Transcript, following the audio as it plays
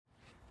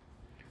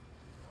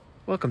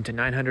Welcome to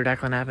 900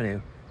 Ackland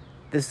Avenue.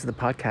 This is the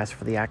podcast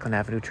for the Ackland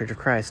Avenue Church of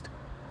Christ.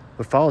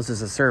 What follows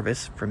is a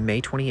service from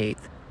May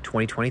 28th,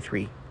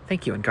 2023.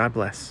 Thank you and God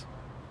bless.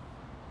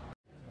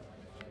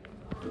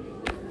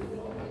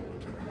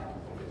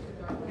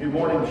 Good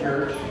morning,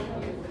 church.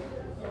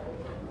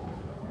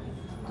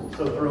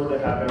 So thrilled to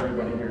have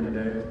everybody here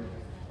today.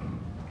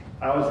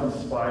 I was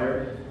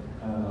inspired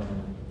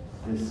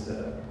this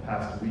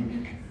past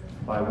week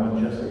by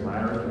one Justin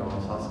Myrick and all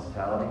his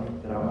hospitality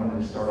that I wanted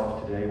to start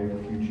off today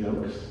with a few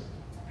jokes.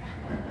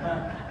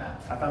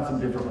 I found some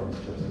different ones,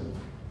 Justin.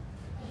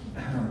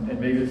 And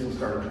maybe this will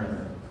start a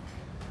trend.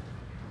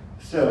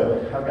 So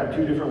I've got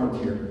two different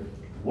ones here.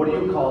 What do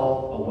you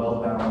call a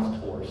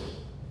well-balanced horse?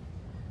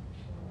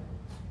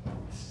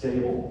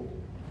 Stable.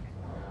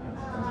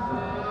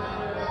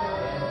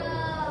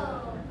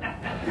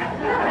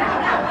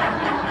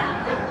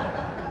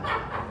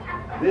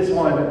 This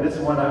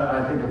one,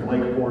 I think of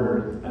Lake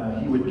Porter.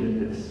 He would get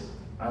this.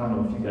 I don't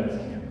know if you guys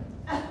can.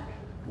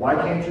 Why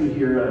can't you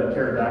hear a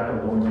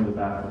pterodactyl going to the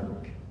bathroom?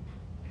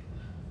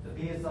 The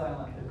P is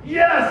silent.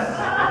 Yes!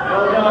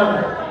 Well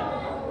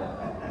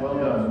done. Well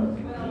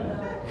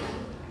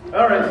done.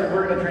 All right, so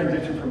we're going to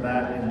transition from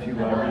that into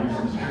reading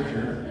some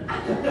scripture.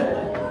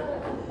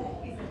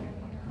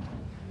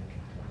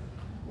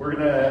 We're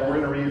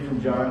gonna read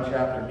from John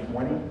chapter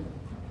 20,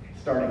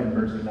 starting in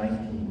verse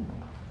 19.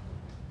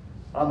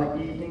 On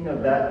the evening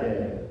of that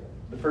day,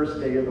 the first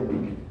day of the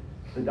week,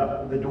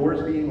 the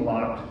doors being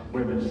locked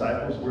where the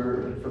disciples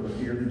were for the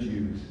fear of the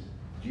Jews,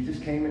 Jesus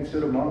came and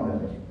stood among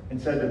them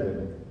and said to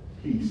them,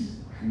 "Peace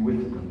be with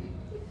you."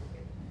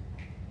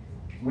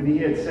 When he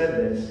had said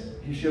this,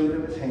 he showed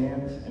them his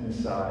hands and his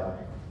side.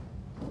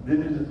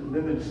 Then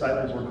the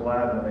disciples were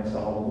glad when they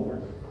saw the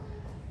Lord.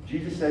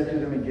 Jesus said to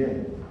them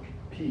again,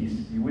 "Peace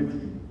be with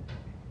you.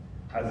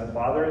 As the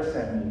Father has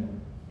sent me,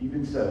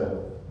 even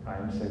so I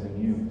am sending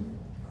you."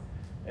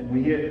 And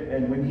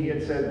when he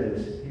had said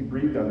this, he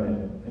breathed on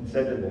them and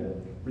said to them,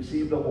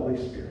 "Receive the Holy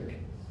Spirit.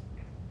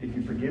 If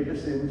you forgive the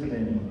sins of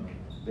any,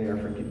 they are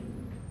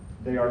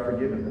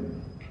forgiven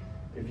them.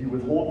 If you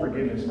withhold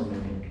forgiveness from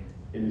any,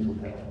 it is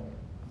withheld."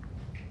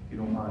 If you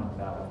don't mind,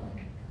 bow with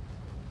me.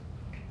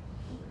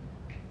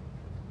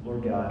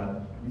 Lord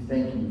God, we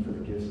thank you for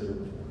the gifts that are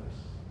before us.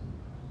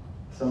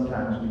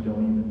 Sometimes we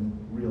don't even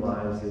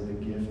realize that the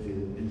gift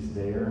is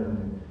there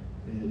and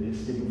it is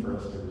sitting for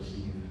us to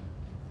receive.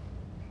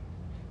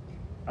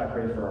 I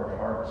pray for our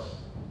hearts.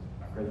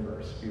 I pray for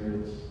our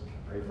spirits.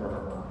 I pray for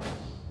our minds.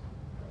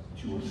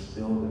 That you will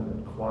still them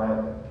and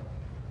quiet them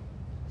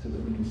so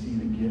that we can see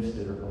the gifts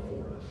that are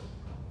before us.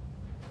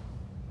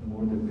 And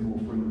Lord, that we will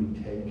freely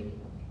take.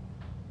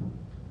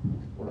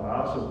 Lord, I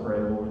also pray,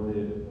 Lord,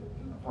 that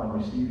upon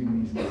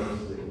receiving these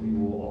gifts that we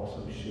will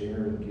also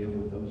share and give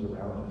with those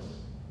around us.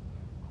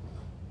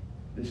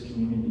 This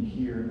community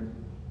here,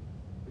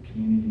 the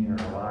community in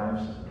our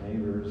lives, our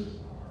neighbors,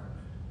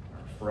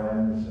 our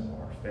friends,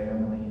 our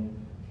family,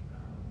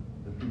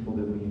 the people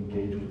that we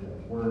engage with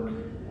at work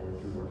or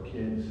through our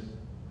kids,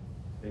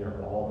 they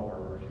are all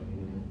part of our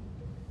community.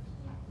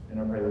 And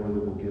I pray, Lord,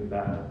 that we'll give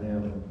back to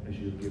them as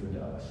you have given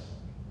to us.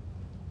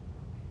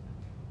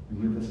 Be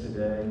with us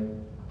today.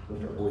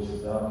 Lift our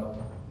voices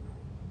up.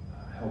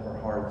 Help our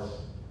hearts.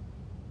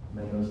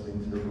 Mend those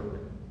things that are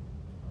broken.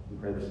 We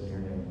pray this in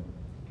your name.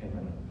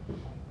 Amen.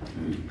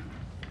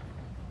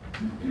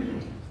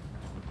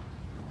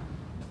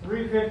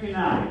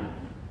 359.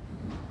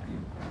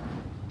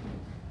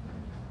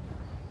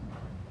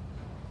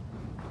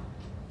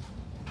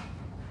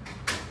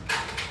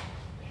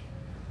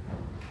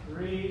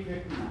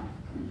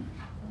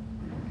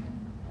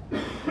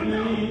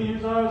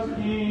 Jesus,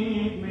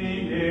 keep me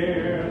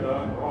near the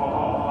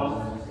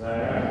cross,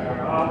 there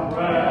a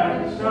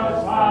precious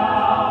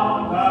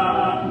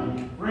fountain,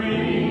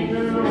 free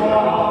to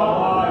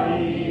all a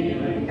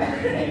healing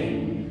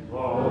stream,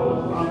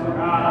 flows from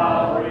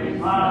Calvary's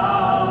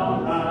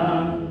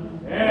mountain.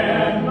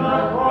 In the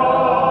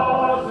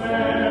cross,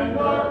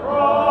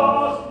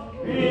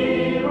 be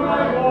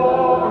my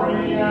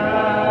glory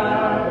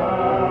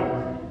ever,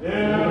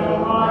 till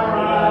my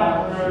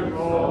rapture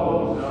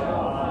close the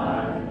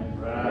line.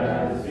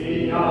 Rest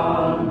beyond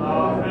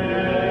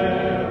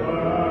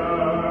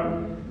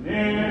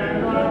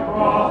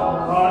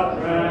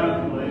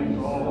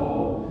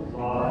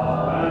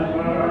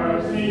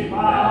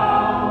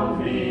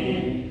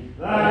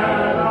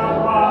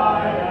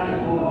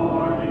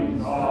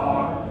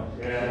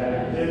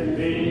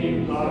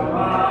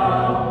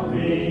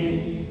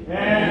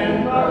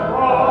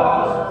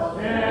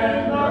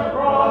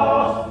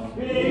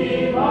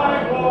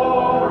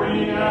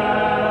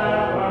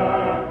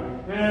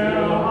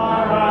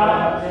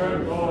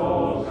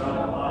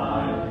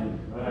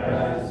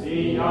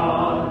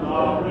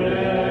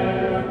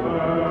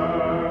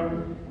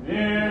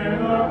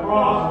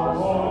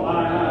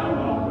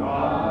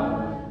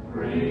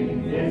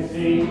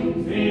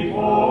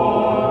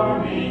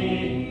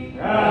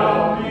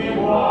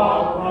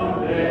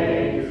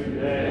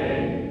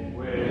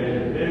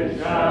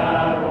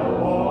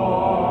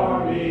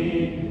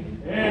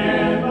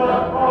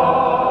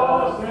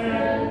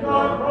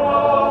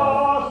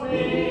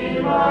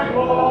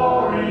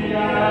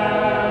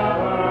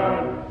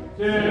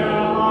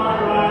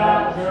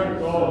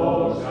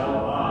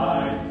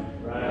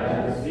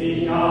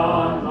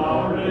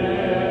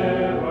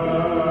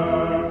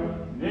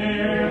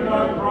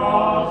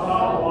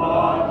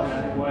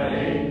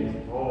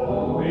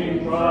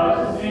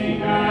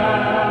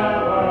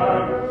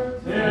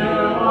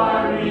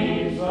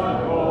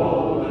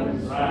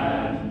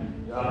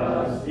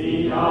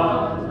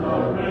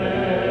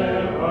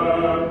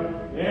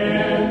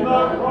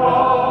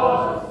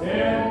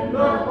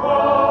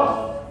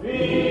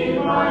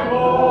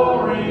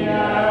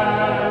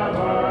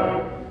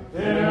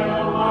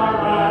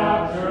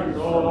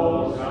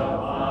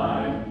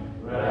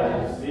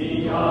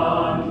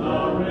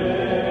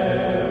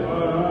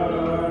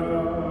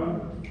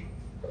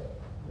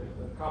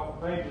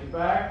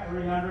Back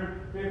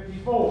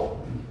 354.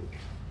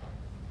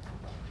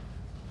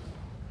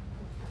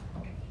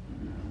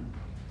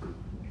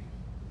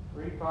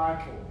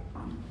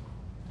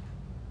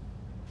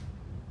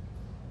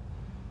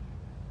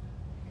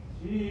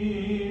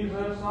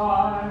 Jesus,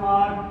 I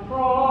my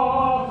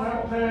cross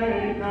have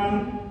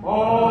taken,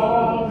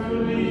 all to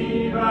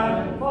leave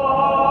and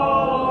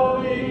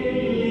follow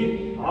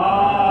thee. I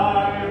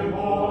am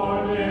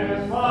poor,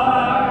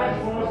 despised,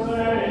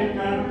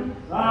 forsaken,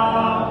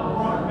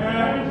 thou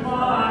forgetst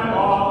my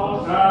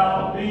all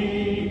shall be.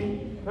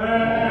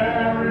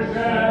 Perish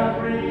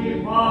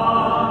every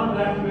fond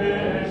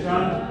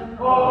ambition,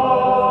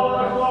 all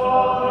the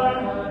glory,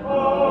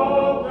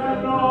 hope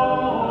and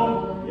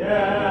known,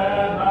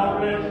 yet how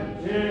rich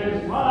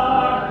is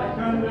my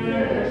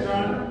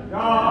condition.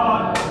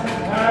 God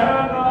and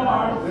heaven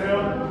are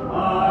still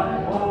my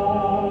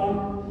home.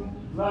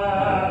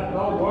 Let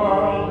the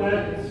world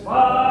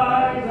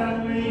despise and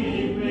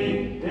leave me,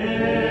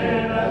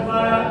 it has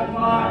left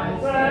my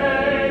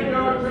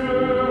Savior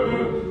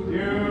true.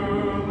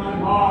 Human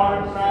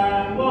hearts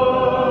and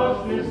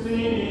looks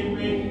deceive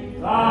me,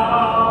 thou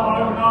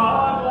art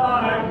not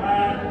like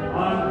man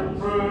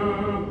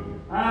untrue.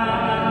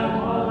 And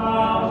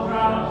thou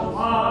shalt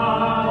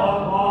smile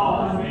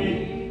upon me,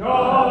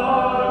 God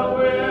of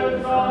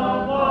wisdom,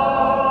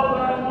 love,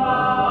 and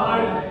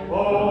might.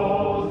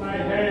 Foes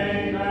may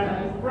hate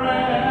and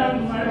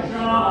friends may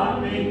shun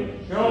me,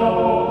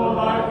 show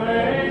thy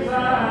face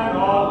and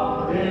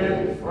all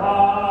is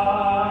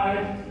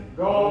bright.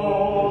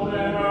 Gold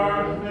and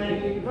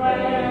earthly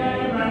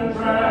fame and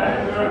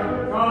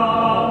treasure,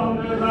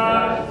 come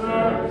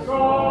disaster,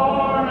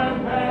 scorn and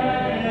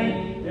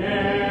pain.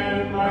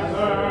 In thy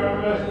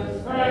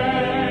service,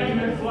 fame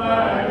is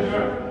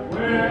pleasure,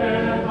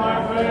 with thy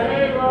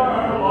favor,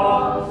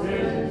 loss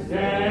is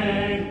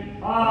gain.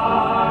 I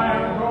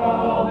have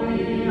called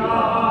thee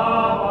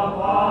Abba,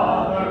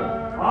 Father,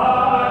 I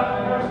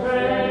have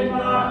stayed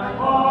my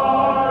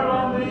heart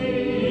on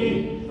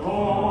thee.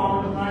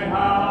 Storms may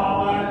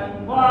howl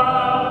and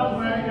clouds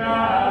may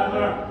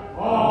gather,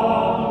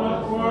 all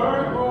must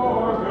work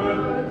for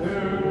good to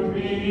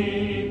me.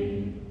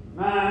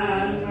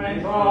 Man may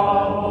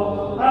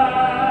trouble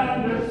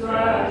and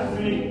distress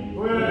me,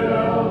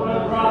 will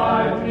but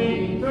drive me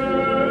to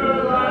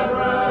thy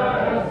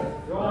breast.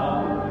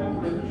 Joy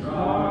with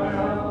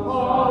triumph,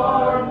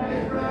 Lord, may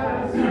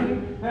bless me,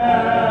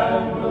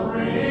 heaven will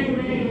bring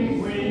me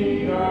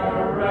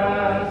sweeter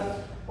rest.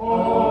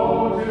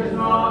 Oh, 'tis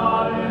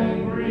not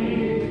in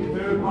grief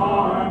to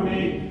harm me,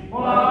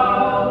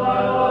 while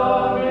thy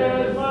love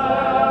is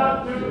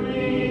left to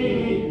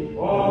me.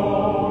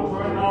 Oh,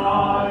 'twere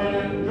not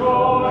in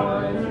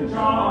joy to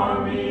charm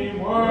me,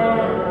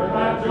 were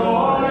that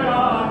joy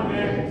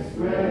unmixed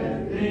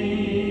with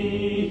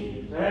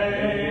thee.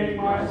 Take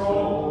my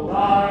soul,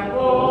 thy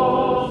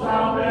full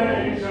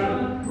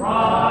salvation,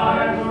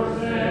 rise o'er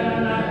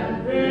sin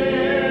and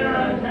fear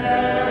and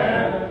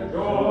care.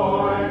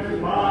 Joy to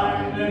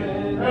find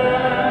in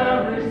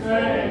every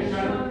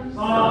station,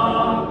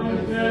 something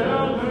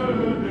still to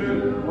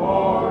do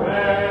or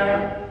bear.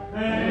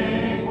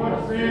 Think what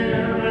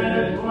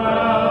spirit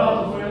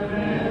dwells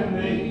within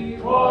thee,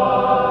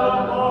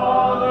 what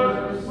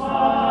Father's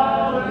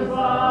smile is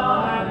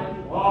thine,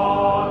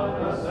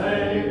 what a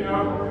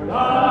Savior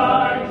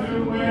died to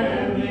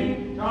win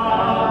thee.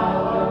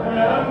 Child of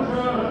heaven,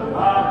 should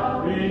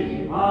thou be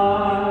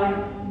mine.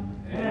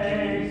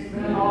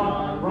 Hasten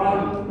on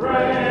from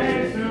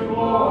grace to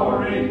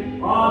glory,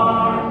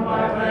 armed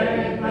by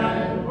faith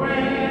and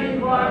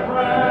winged by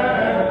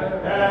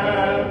prayer.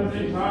 Heaven's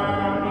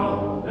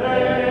eternal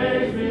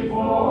days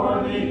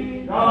before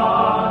thee,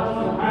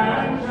 God's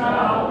hand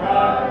shall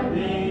guide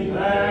thee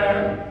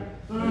there.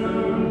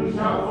 Soon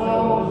shall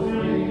close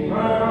the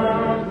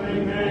earthly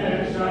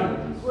mission,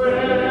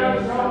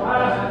 swift shall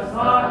pass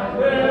thy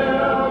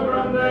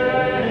pilgrim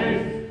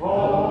days.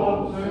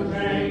 Hopes and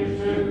change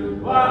to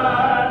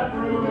glad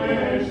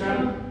fruition,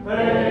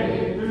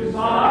 faith to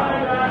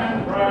sight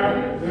and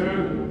prayer to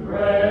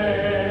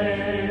grace.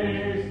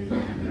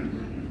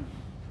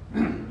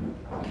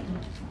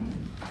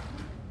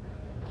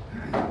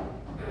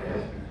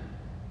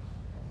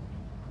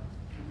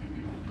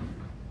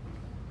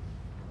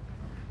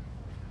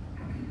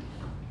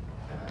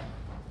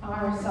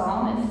 Our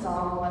psalm is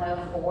Psalm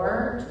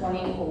 104,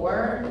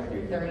 24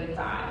 through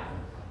 35.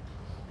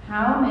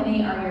 How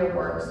many are your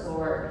works,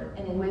 Lord?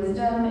 In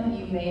wisdom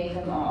you made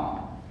them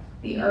all.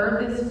 The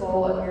earth is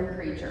full of your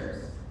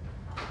creatures.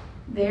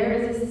 There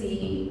is a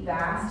sea,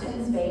 vast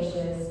and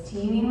spacious,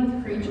 teeming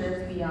with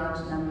creatures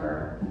beyond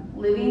number,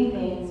 living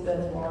things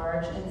both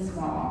large and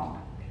small.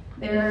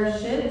 Their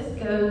ships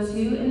go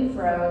to and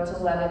fro to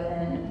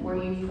Leviathan, where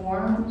you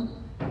formed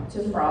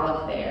to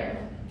frolic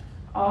there.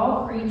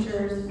 All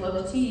creatures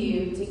look to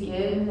you to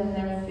give them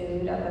their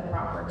food at the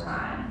proper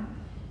time.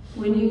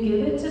 When you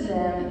give it to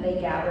them,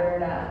 they gather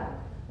it up.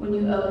 When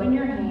you open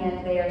your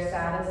hand, they are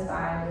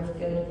satisfied with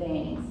good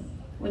things.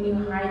 When you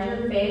hide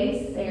your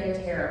face, they are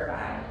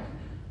terrified.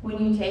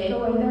 When you take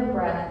away their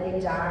breath, they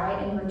die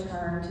and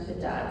return to the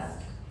dust.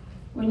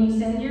 When you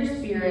send your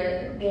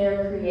spirit, they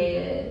are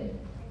created,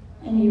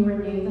 and you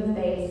renew the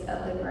face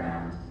of the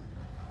ground.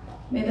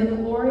 May the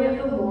glory of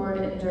the Lord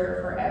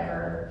endure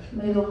forever.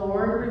 May the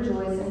Lord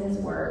rejoice in his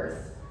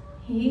works.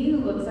 He who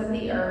looks at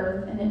the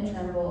earth and it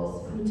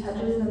trembles, who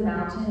touches the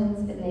mountains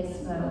and they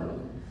smoke.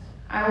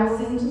 I will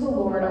sing to the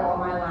Lord all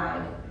my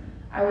life.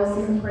 I will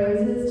sing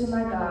praises to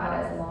my God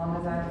as long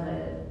as I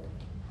live.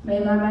 May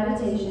my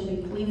meditation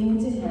be pleasing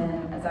to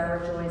him as I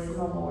rejoice in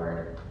the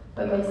Lord.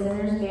 But may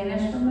sinners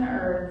vanish from the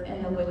earth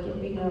and the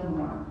wicked be no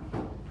more.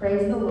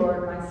 Praise the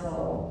Lord, my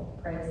soul.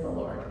 Praise the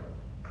Lord.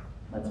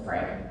 Let's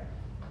pray.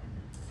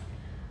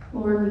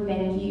 Lord, we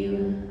thank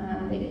you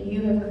that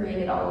you have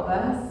created all of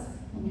us,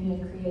 and you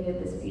have created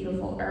this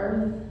beautiful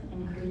earth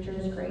and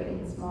creatures great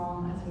and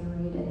small, as we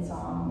read in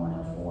Psalm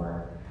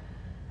 104.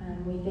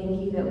 We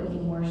thank you that we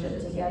can worship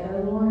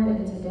together, Lord,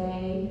 and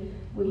today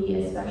we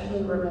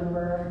especially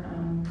remember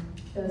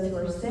those who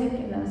are sick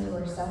and those who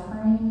are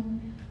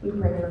suffering. We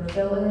pray for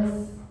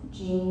Phyllis,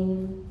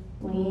 Jean,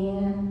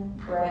 Leanne,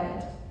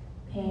 Brett,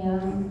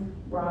 Pam,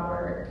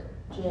 Robert,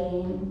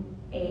 Jane,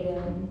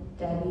 Aiden,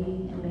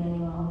 Debbie, and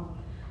Manuel.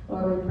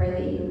 Lord, we pray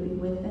that you would be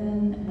with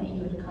them and that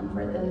you would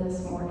comfort them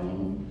this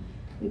morning.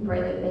 We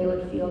pray that they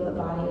would feel the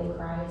body of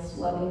Christ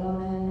loving on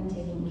them and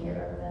taking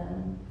care of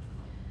them.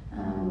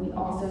 We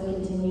also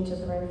continue to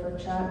pray for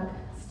Chuck,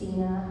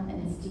 Stina,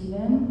 and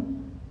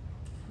Stephen.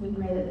 We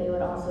pray that they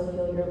would also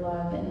feel your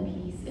love and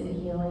peace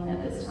and healing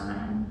at this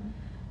time.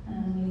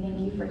 We thank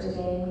you for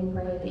today, and we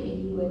pray that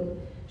you would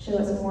show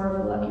us more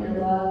of your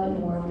love and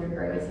more of your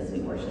grace as we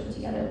worship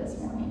together this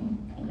morning.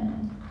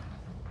 Amen.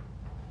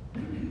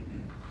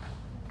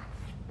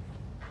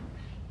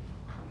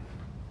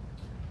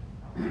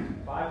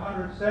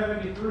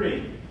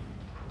 $573.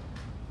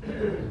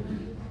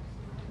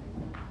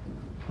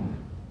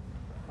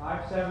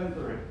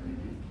 573.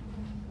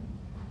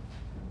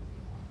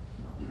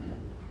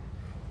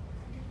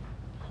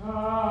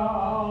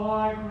 Shall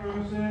I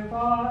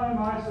crucify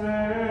my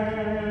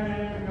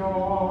Savior,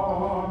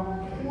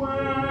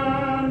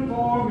 when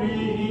for me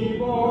he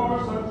bore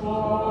such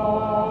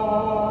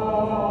loss?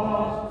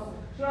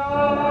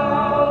 Shall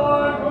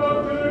I put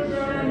to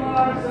shame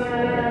my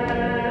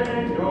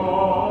Savior?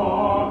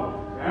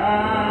 Can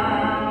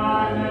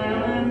I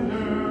nail him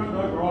to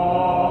the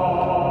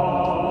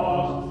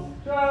cross?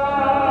 Shall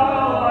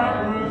I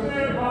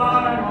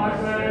crucify my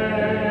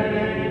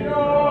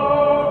Savior?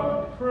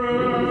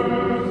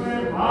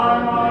 Crucify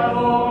my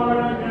Lord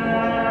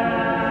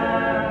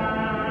again.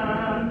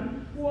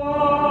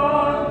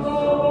 Once,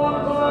 oh,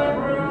 once I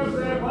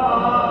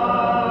crucified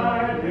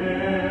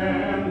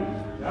him,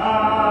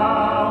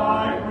 shall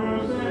I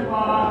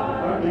crucify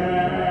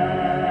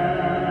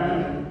again?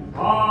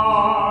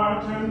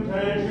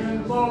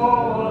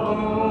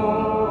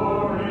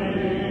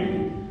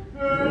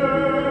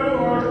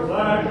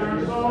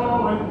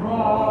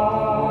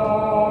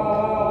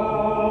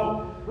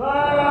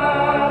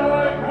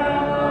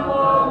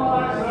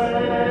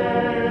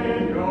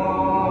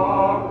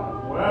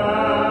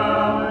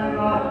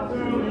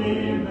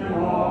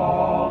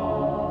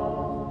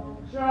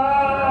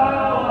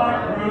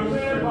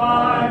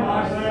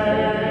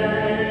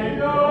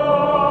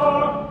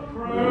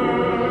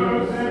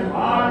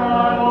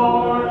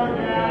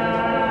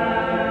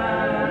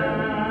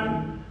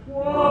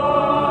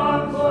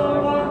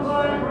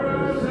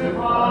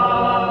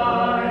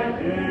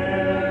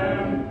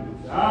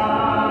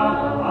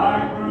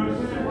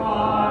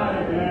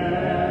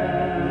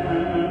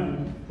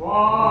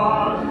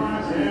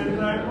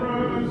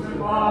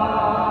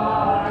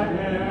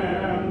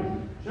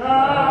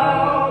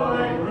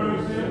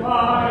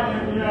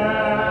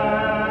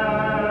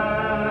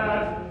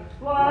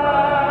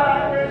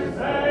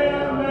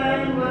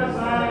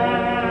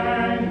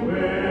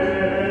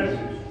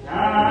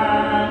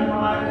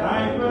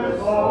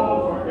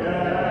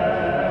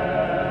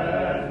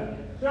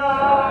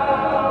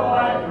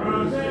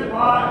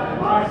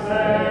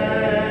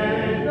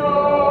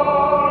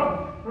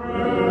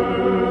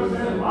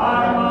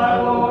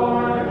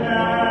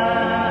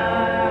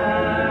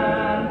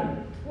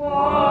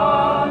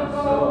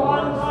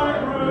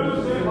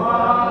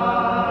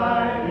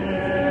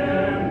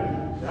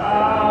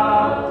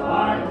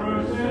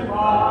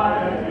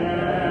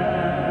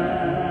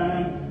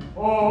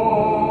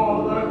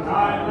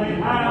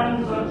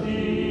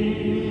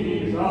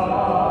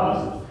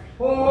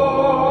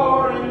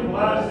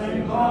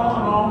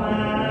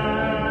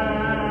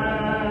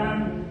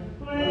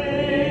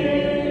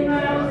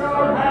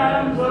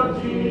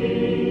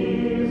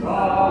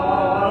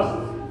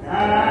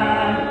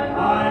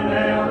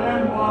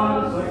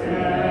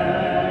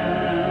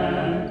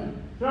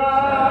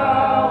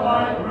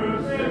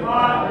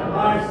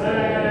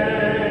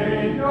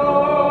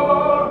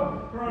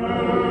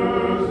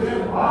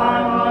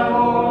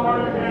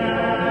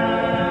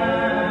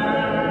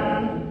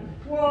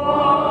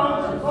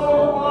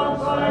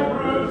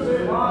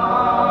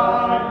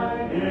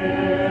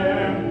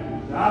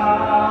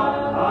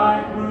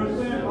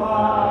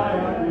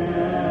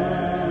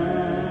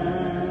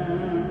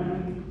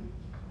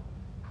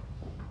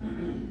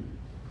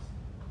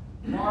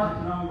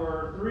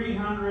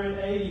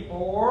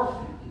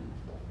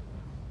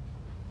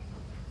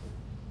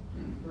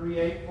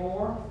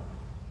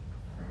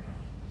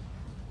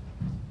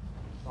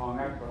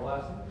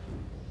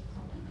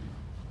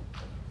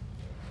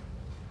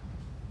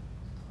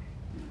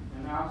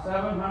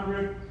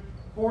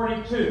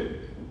 742.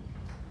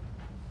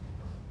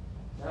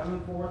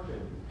 742.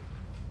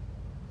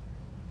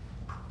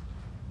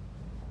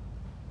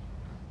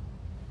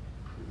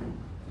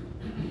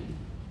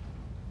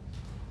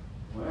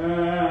 When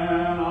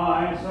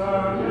I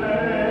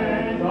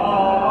survey the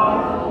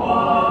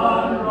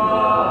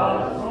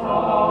wondrous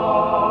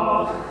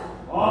cross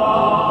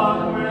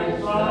on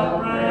which the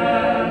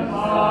Prince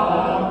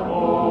of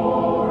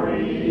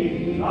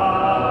Glory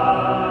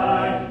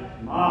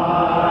died,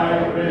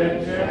 my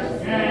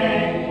richest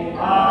gain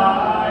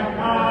I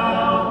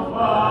count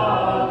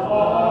but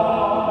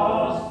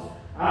loss,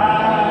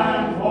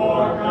 and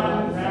for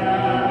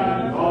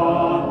content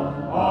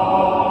on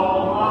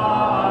all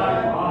my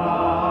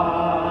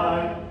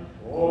mind.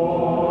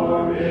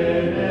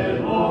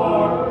 Forbid,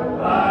 Lord,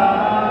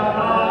 that I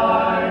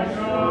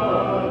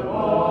should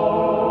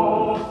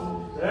boast,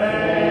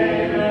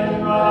 save in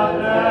the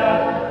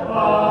death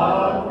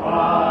of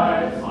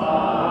Christ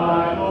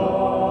my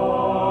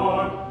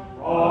Lord.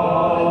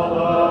 All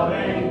the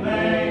vain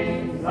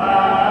things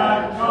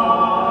that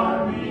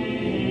charm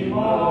me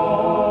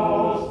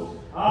most,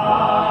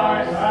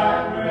 I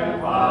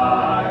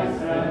sacrifice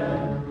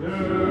them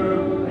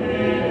through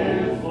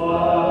His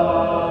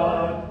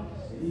blood.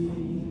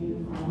 See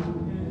from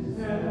His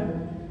head,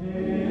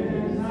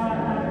 His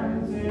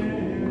hands,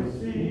 His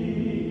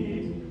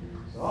feet,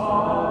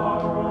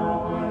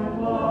 sorrow and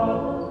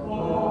love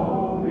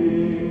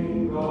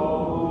flowing go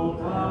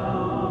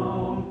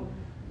down.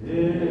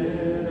 Did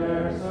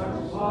e'er such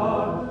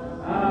blood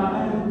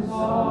and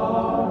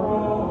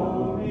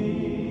sorrow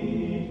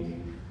meet,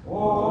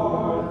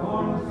 or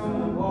thorns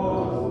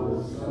compose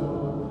so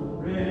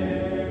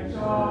rich a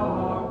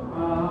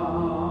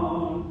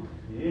crown?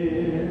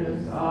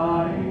 His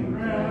dying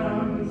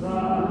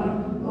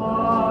crimson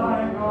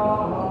like a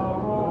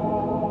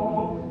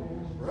robe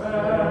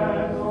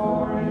spreads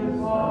o'er His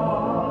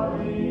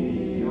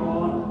body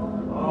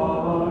on a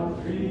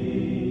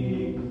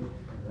tree.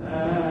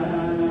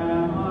 Then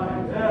am I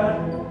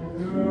dead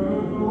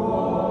through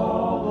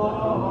all the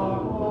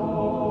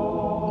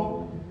globe,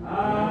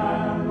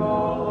 and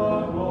all the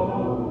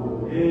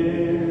globe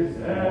is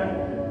dead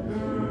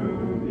to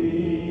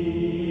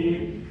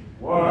me.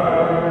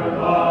 Were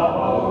the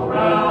whole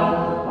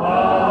realm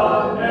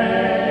of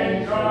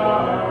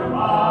nature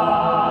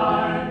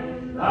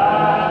mine,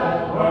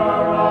 that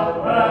were a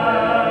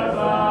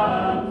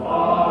present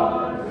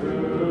far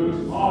too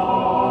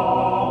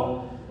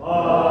small.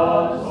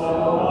 Love so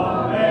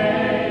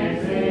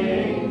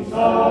amazing,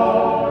 so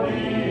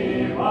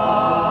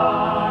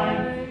divine,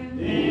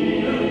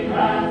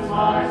 demands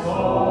my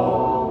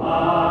soul,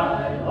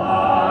 my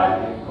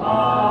life,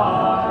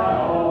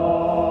 my all.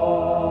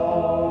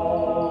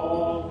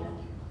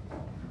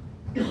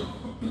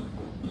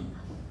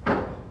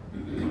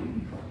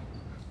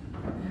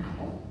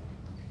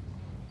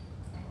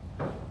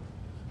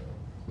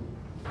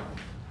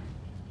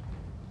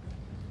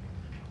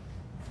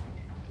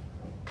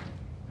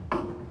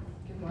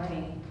 Good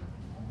morning.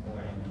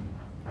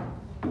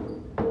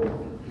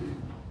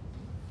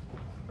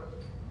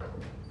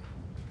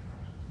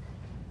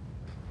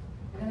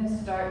 I'm going to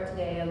start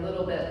today a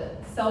little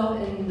bit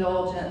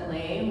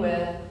self-indulgently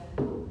with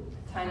a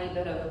tiny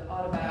bit of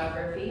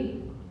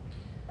autobiography.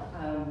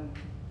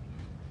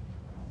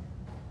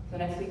 So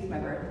next week's my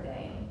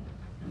birthday,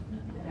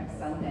 next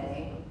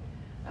Sunday.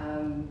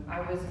 I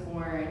was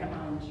born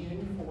on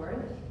June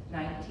 4th,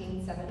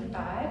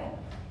 1975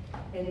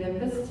 in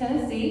Memphis,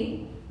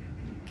 Tennessee.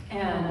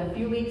 And a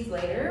few weeks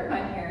later,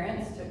 my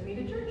parents took me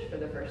to church for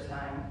the first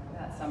time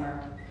that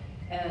summer.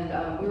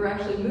 And we were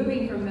actually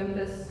moving from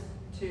Memphis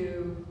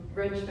to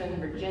Richmond,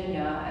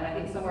 Virginia, and I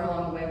think somewhere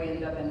along the way we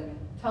ended up in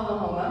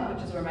Tullahoma,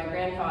 which is where my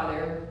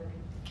grandfather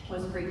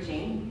was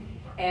preaching.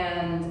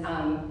 And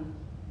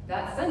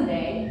that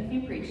Sunday, he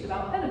preached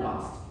about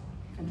Pentecost,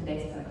 and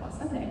today's Pentecost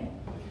Sunday.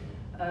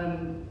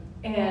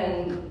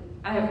 And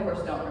I, of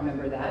course, don't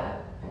remember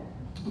that.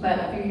 But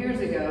a few years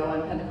ago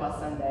on Pentecost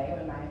Sunday,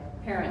 when my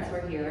parents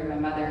were here, my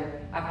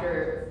mother,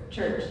 after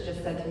church,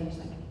 just said to me, she's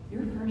like,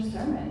 your first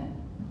sermon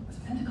was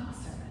a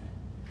Pentecost sermon.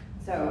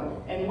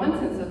 So, in one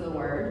sense of the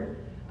word,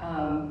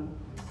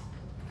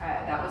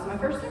 that was my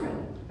first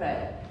sermon.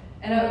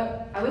 And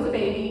I was a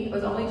baby. I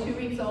was only 2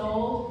 weeks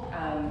old.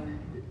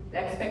 The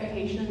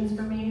expectations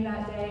for me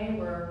that day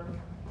were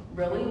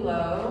really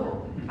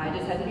low. I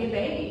just had to be a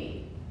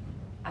baby.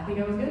 I think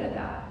I was good at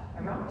that. I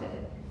rocked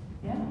it.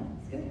 Yeah,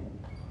 it's good.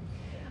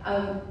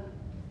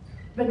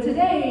 But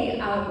today,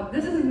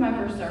 this isn't my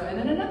first sermon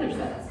in another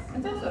sense.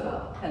 It's also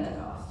about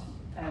Pentecost.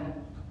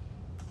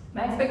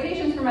 My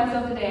expectations for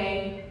myself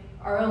today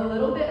are a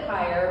little bit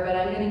higher, but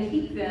I'm going to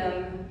keep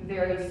them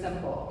very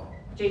simple.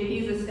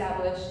 JP's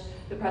established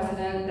the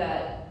precedent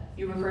that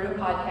you refer to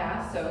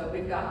podcasts, so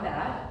we've got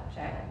that.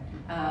 Check.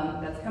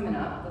 That's coming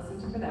up.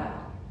 Listen for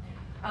that.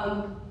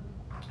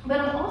 But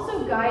I'm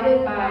also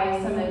guided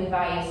by some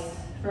advice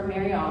from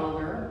Mary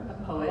Oliver, a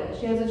poet.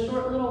 She has a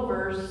short little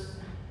verse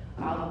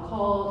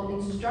called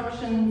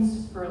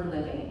Instructions for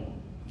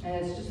Living. And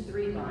it's just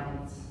 3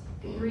 lines,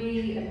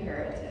 3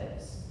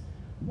 imperatives.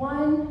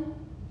 1,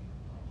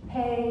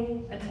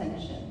 pay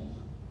attention.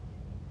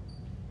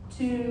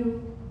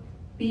 2,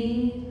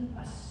 be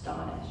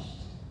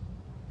astonished.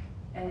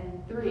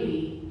 And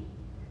 3,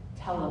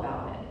 tell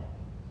about it.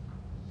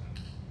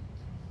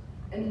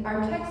 And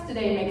our text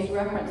today makes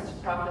reference to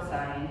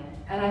prophesying,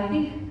 and I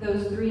think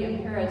those 3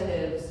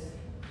 imperatives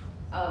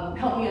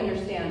help me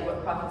understand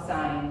what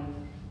prophesying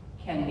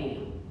can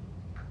be.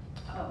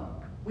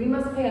 We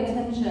must pay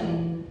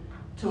attention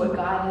to what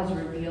God has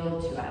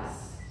revealed to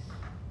us.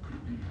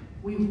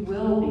 We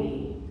will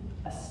be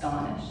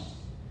astonished,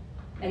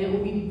 and it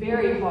will be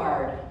very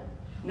hard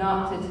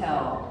not to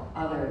tell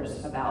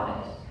others about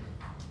it.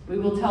 We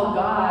will tell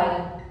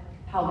God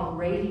how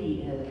great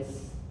He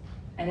is,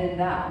 and in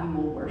that we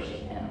will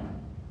worship Him.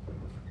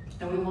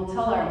 And we will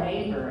tell our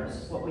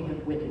neighbors what we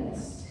have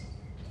witnessed.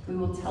 We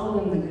will tell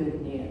them the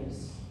good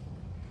news.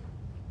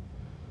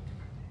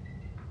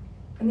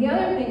 And the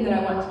other thing that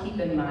I want to keep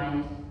in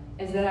mind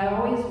is that I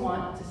always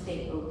want to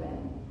stay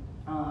open,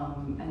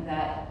 and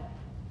that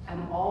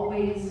I'm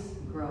always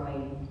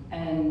growing.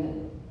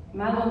 And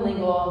Madeline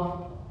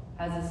Lingle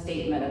has a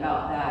statement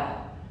about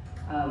that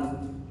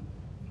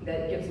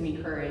that gives me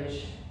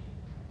courage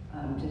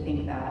to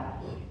think that,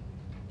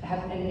 to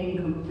have an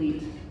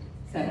incomplete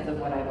sense of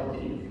what I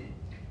believe.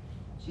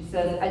 She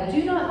says, "I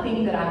do not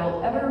think that I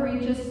will ever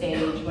reach a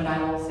stage when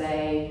I will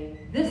say,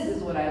 'This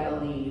is what I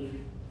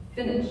believe,'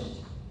 finished."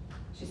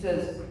 She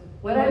says,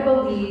 "What I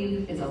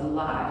believe is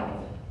alive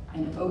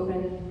and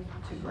open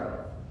to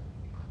growth."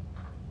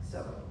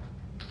 So,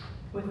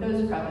 with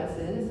those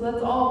prefaces,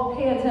 let's all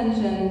pay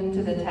attention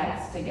to the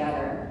text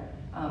together.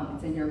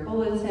 It's in your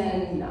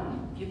bulletin.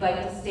 If you'd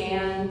like to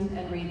stand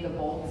and read the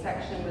bold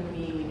section with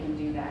me, we can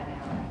do that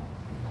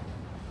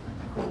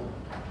now.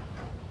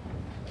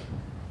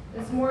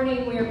 This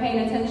morning, we are paying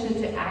attention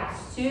to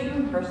Acts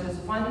 2, verses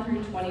 1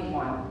 through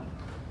 21.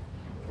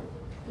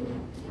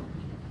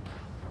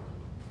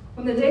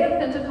 When the day of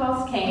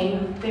Pentecost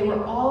came, they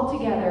were all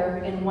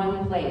together in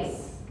one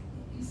place.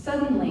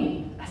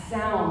 Suddenly, a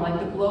sound like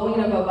the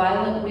blowing of a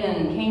violent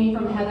wind came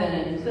from heaven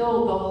and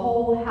filled the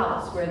whole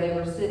house where they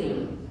were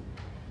sitting.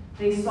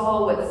 They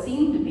saw what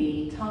seemed to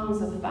be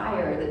tongues of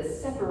fire that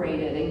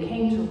separated and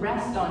came to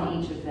rest on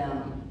each of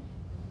them.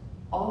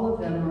 All of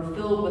them were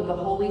filled with the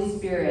Holy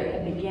Spirit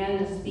and began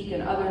to speak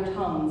in other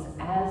tongues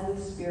as the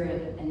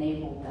Spirit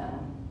enabled them.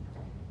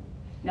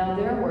 Now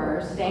there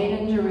were,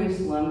 staying in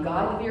Jerusalem,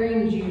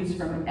 God-fearing Jews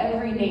from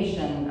every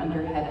nation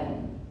under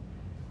heaven.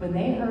 When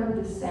they heard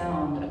the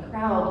sound, a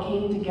crowd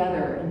came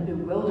together in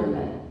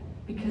bewilderment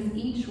because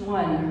each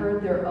one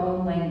heard their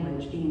own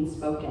language being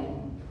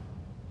spoken.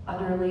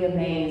 Utterly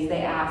amazed,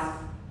 they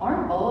asked,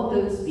 "Aren't all of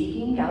those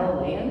speaking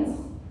Galileans?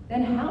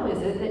 Then how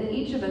is it that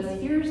each of us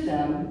hears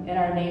them in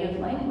our native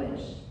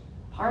language?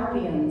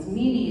 Parthians,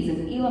 Medes,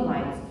 and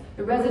Elamites,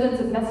 the residents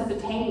of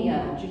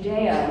Mesopotamia,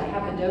 Judea and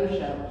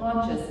Cappadocia,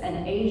 Pontus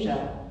and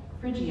Asia,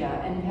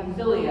 Phrygia and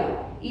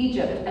Pamphylia,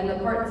 Egypt and the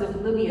parts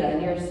of Libya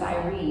near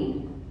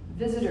Cyrene,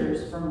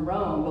 visitors from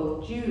Rome,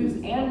 both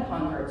Jews and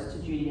converts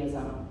to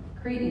Judaism,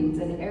 Cretans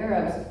and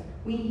Arabs,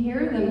 we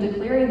hear them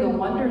declaring the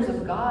wonders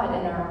of God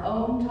in our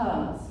own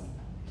tongues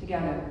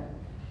together."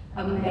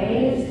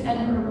 Amazed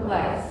and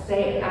perplexed,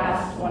 they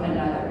asked one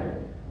another,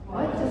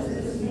 "What does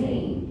this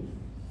mean?"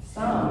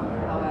 Some,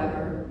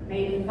 however,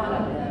 made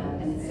fun of them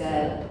and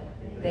said,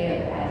 "They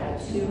have had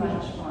too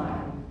much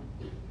wine."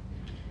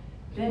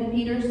 Then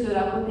Peter stood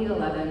up with the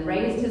 11,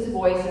 raised his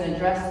voice, and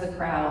addressed the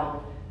crowd.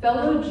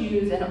 "Fellow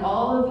Jews and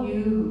all of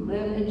you who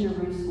live in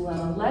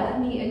Jerusalem,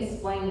 let me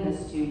explain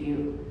this to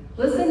you.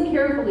 Listen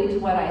carefully to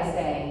what I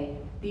say.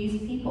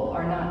 These people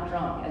are not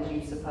drunk, as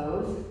you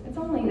suppose. It's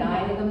only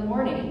 9 in the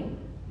morning.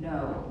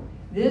 No,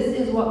 this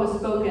is what was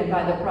spoken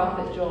by the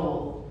prophet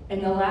Joel.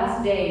 In the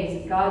last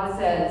days, God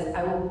says,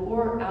 "I will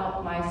pour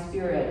out my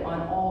Spirit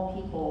on all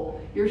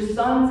people. Your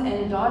sons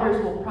and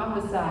daughters will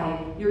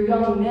prophesy. Your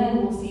young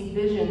men will see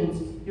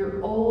visions.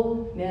 Your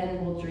old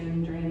men will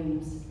dream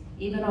dreams.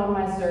 Even on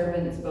my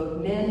servants,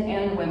 both men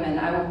and women,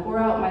 I will pour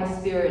out my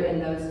Spirit in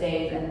those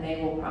days, and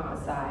they will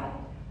prophesy.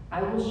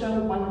 I will show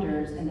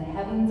wonders in the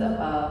heavens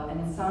above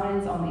and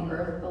signs on the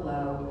earth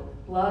below,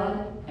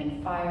 blood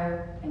and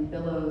fire and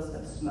billows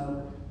of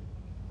smoke.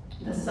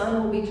 The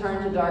sun will be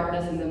turned to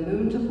darkness and the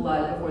moon to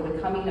blood before the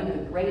coming of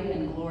the great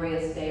and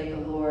glorious day of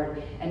the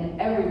Lord, and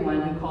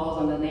everyone who calls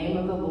on the name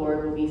of the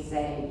Lord will be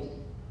saved."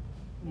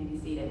 You may be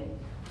seated.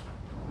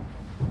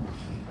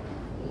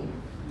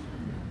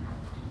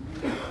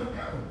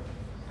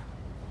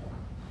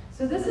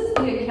 So this is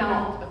the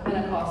account of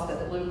Pentecost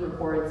that Luke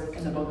records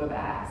in the book of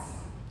Acts.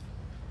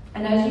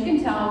 And as you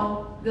can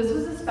tell, this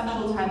was a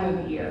special time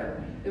of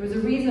year. There was a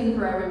reason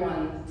for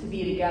everyone to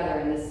be together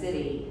in the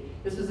city.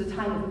 This was a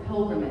time of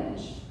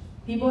pilgrimage.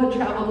 People had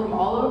traveled from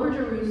all over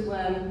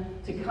Jerusalem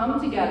to come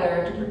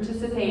together to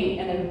participate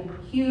in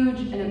a huge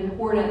and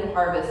important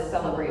harvest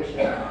celebration.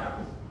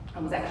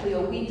 It was actually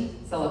a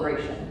wheat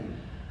celebration.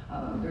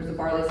 There was a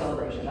barley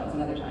celebration, that was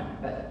another time.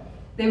 But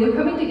they were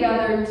coming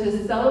together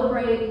to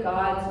celebrate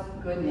God's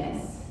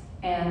goodness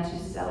and to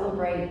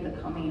celebrate the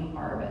coming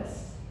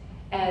harvest.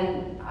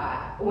 And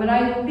when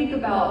I think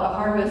about a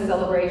harvest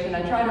celebration,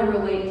 I try to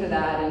relate to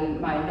that in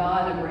my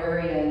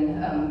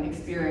non-agrarian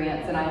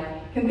experience. And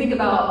I can think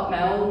about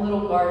my own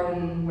little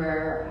garden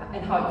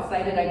and how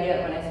excited I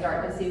get when I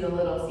start to see the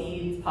little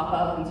seeds pop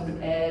up and sort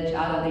of edge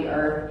out of the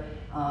earth.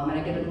 And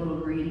I get a little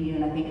greedy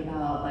and I think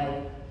about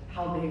like,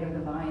 how big are the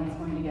vines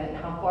going to get?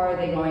 How far are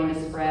they going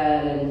to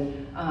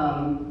spread?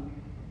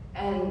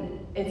 And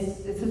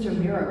it's such a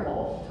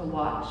miracle to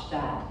watch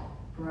that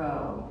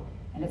grow.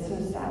 And it's so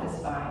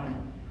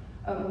satisfying.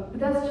 But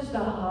that's just a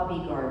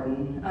hobby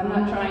garden. I'm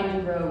not trying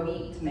to grow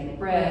wheat to make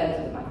bread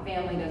so that my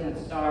family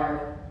doesn't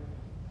starve.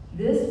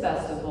 This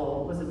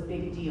festival was a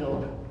big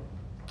deal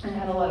and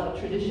had a lot of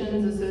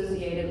traditions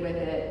associated with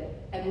it.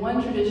 And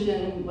one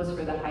tradition was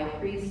for the high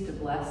priest to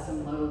bless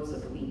some loaves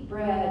of wheat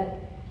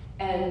bread.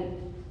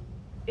 And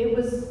it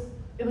was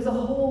a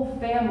whole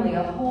family,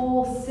 a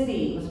whole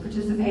city was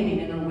participating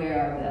and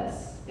aware of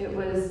this. It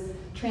was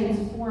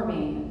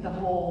transforming the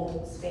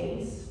whole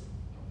space.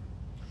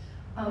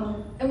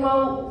 And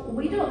while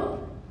we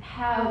don't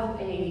have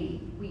a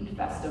wheat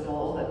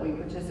festival that we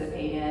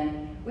participate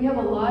in, we have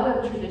a lot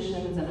of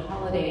traditions and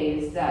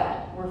holidays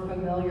that we're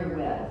familiar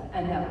with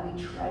and that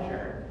we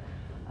treasure.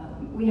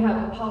 We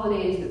have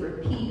holidays that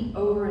repeat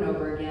over and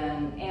over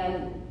again,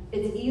 and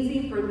it's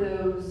easy for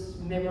those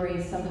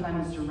memories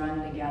sometimes to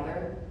run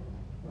together.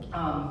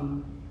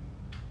 And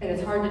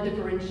it's hard to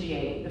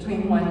differentiate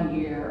between one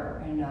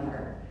year and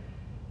another.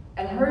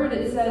 I heard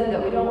it said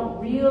that we don't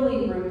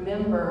really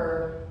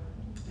remember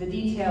the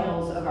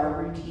details of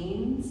our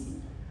routines,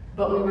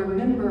 but we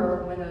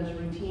remember when those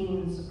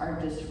routines are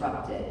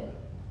disrupted.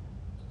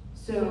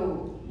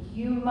 So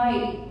you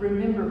might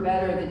remember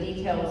better the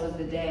details of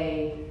the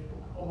day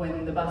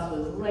when the bus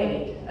was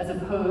late, as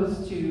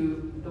opposed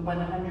to the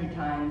 100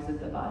 times that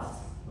the bus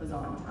was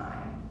on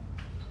time.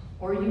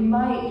 Or you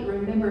might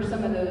remember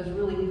some of those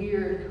really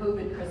weird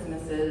COVID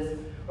Christmases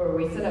where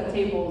we set up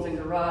tables in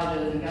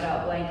garages and got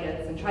out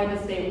blankets and tried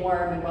to stay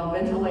warm and well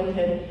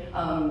ventilated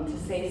to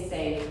stay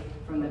safe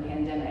from the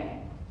pandemic,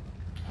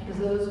 because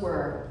those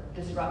were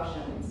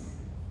disruptions.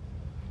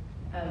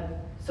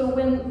 So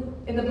when,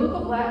 in the book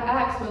of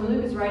Acts, when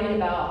Luke is writing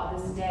about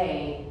this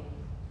day,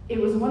 it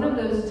was one of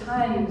those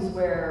times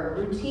where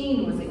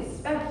routine was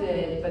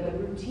expected, but the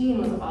routine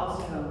was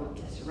also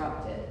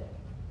disrupted.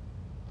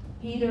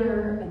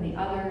 Peter and the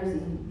others,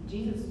 and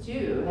Jesus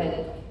too,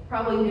 had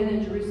probably been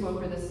in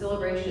Jerusalem for this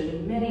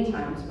celebration many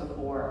times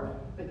before,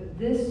 but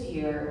this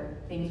year,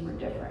 things were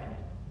different.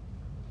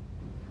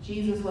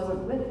 Jesus wasn't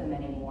with them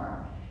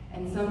anymore,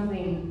 and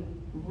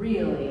something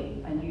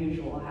really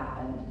unusual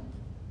happened.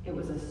 It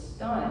was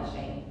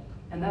astonishing,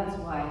 and that's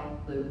why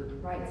Luke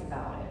writes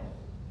about it.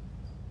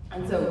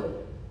 And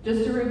so,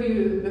 just to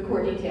review the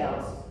core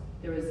details,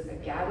 there was a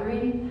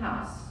gathering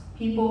house.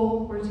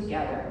 People were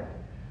together.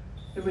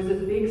 There was a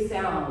big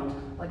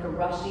sound, like a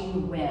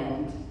rushing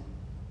wind.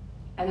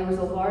 And there was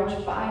a large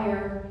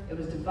fire. It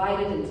was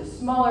divided into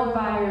smaller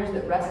fires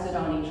that rested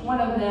on each one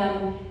of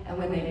them. And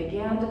when they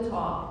began to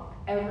talk,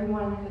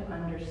 everyone could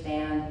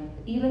understand,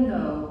 even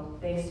though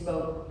they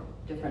spoke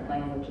different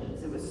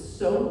languages. It was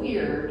so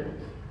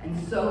weird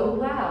and so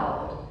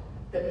loud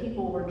that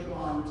people were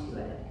drawn to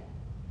it.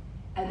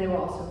 And they were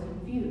also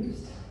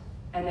confused,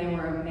 and they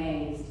were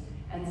amazed,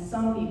 and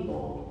some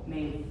people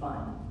made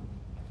fun.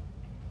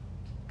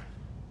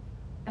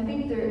 I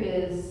think there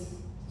is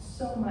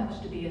so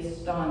much to be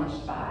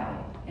astonished by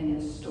in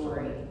this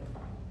story.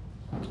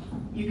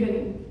 You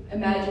can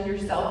imagine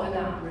yourself in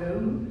that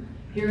room,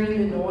 hearing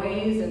the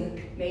noise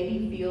and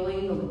maybe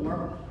feeling the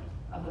warmth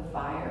of the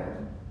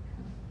fire.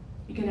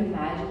 You can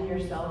imagine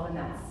yourself in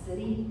that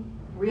city,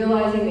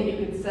 realizing that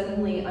you could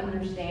suddenly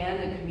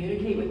understand and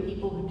communicate with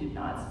people who did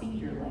not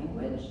speak your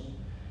language,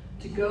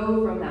 to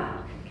go from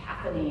that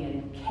cacophony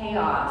and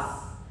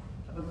chaos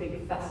of a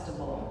big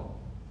festival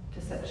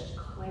to such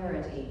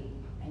clarity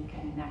and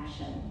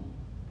connection.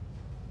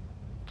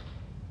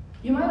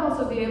 You might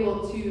also be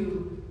able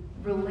to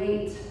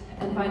relate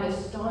and find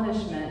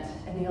astonishment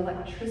in the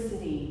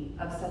electricity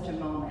of such a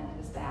moment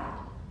as that.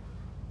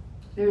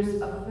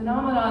 There's a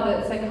phenomenon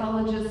that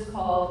psychologists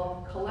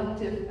call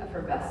collective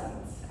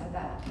effervescence. Add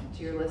that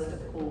to your list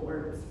of cool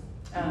words.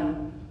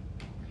 And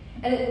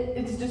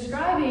it's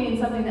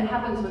describing something that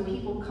happens when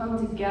people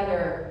come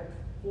together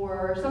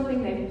for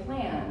something they've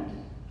planned,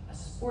 a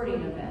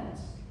sporting event,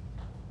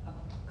 a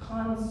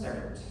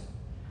concert,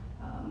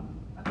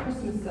 a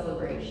Christmas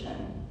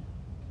celebration,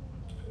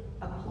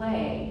 a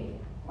play,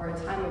 or a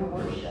time of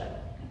worship.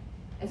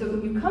 And so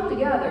you come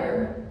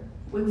together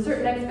with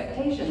certain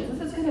expectations.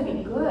 This is going to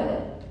be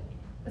good.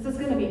 This is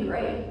going to be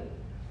great.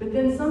 But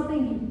then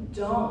something you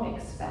don't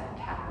expect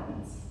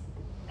happens,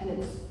 and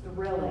it's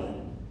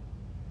thrilling.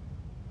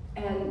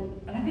 And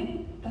I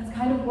think that's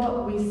kind of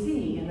what we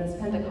see in this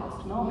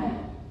Pentecost moment.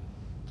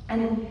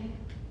 And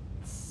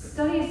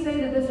studies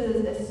say that this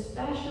is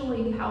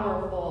especially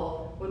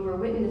powerful when we're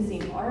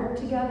witnessing art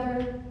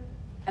together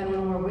and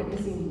when we're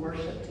witnessing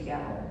worship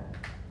together.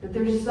 That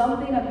there's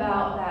something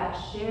about that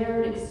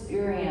shared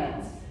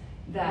experience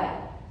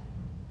that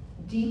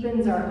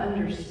deepens our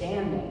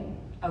understanding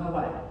of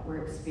what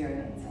we're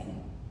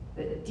experiencing,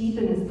 that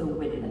deepens the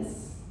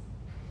witness.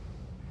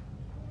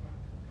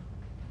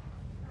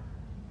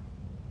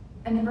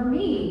 And for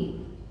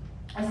me,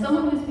 as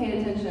someone who's paid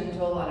attention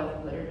to a lot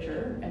of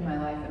literature in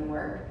my life and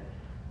work,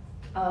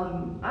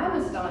 I'm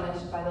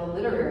astonished by the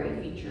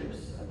literary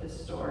features of this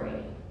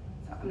story.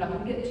 So I'm not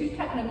going to get too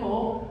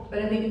technical, but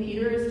I think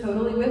Peter is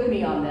totally with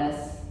me on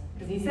this,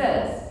 because he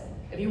says,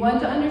 if you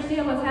want to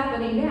understand what's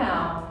happening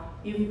now,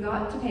 you've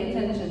got to pay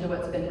attention to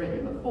what's been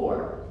written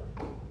before.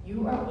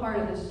 You are part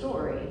of the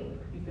story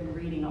you've been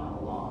reading all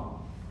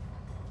along.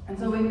 And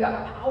so we've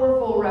got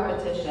powerful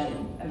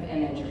repetition of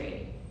imagery.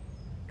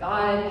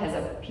 God has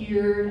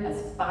appeared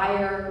as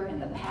fire in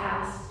the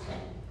past,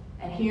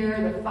 and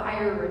here the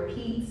fire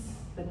repeats,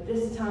 but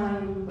this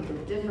time with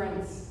a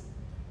difference.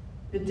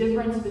 The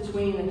difference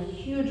between the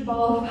huge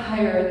ball of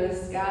fire in the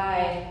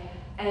sky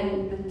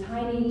and the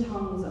tiny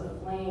tongues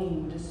of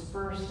flame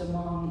dispersed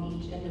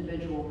among each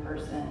individual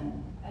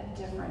person. That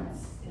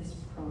difference is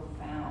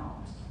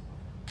profound.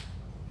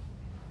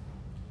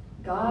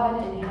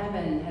 God in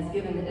heaven has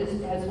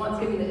once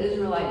given the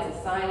Israelites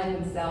a sign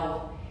of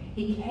himself.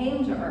 He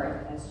came to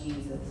earth as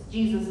Jesus.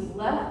 Jesus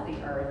left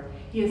the earth.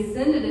 He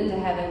ascended into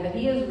heaven, but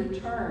he has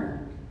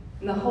returned.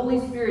 And the Holy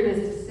Spirit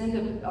has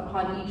descended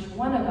upon each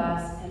one of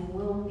us and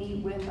will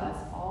be with us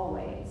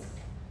always.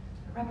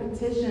 The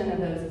repetition of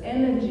those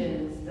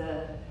images,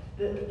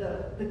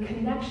 the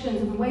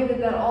connections, the way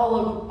that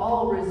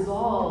all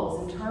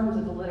resolves in terms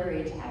of the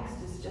literary text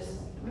is just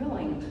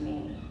thrilling to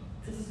me.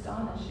 It's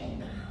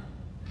astonishing.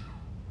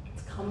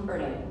 It's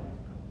comforting.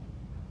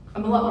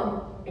 I'm a lot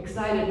more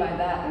excited by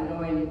that than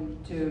going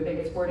to a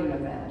big sporting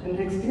event and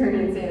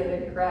experiencing a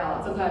big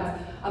crowd.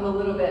 Sometimes I'm a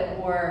little bit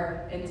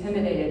more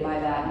intimidated by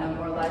that, and I'm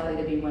more likely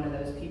to be one of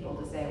those people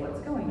to say,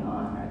 what's going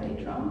on? Are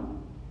they drunk?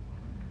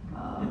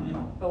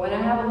 But when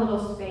I have a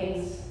little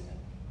space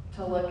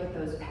to look at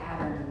those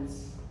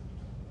patterns,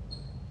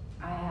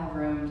 I have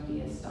room to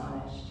be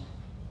astonished.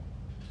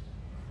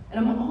 And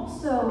I'm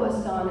also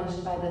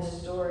astonished by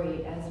this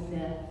story as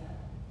myth.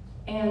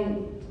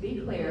 And to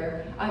be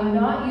clear, I'm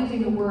not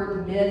using the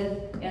word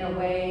myth in a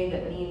way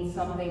that means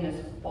something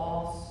is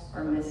false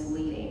or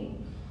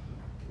misleading.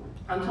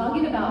 I'm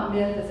talking about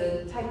myth as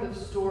a type of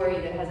story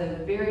that has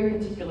a very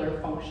particular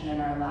function in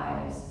our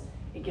lives.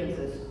 It gives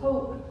us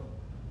hope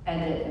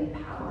and it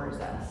empowers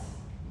us.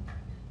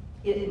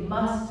 It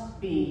must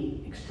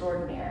be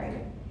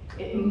extraordinary.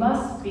 It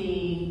must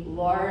be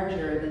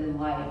larger than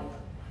life,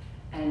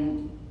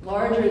 and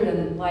larger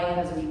than life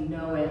as we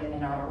know it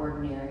in our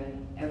ordinary,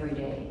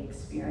 everyday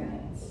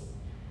experience.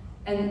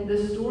 And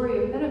the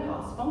story of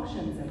Pentecost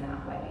functions in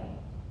that way.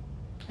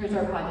 Here's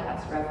our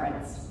podcast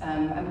reference.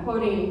 I'm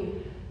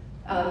quoting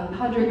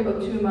Padraig Ó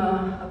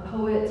Tuama, a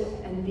poet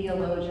and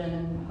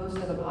theologian, host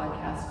of a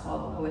podcast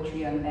called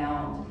Poetry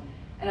Unbound.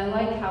 And I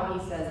like how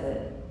he says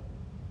it.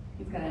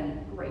 He's got a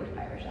great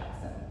Irish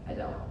accent. I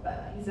don't,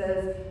 but he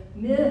says,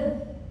 myth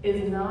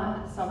is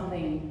not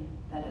something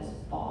that is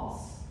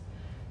false.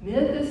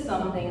 Myth is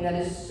something that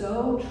is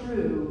so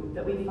true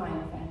that we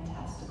find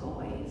fantastical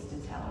ways to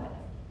tell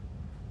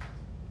it.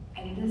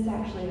 And this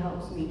actually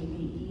helps me to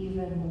be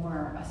even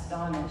more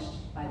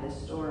astonished by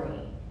this story.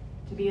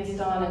 To be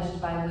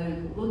astonished by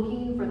Luke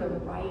looking for the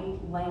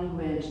right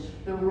language,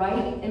 the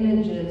right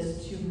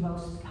images to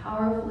most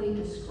powerfully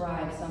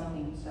describe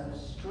something so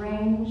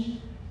strange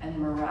and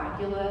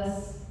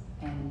miraculous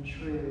and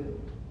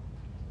true.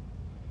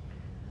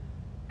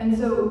 And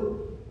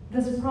so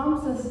this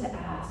prompts us to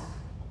ask,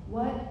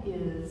 what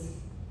is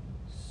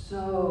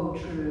so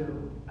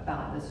true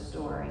about this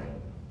story?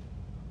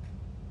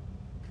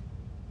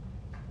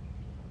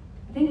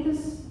 I think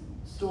this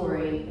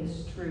story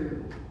is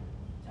true.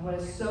 And what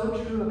is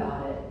so true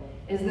about it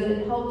is that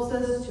it helps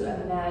us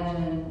to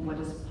imagine what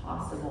is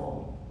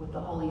possible with the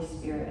Holy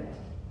Spirit.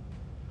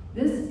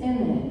 This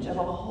image of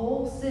a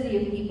whole city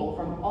of people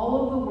from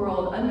all over the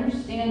world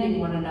understanding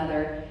one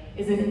another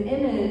is an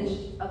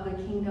image of the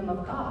kingdom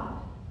of God.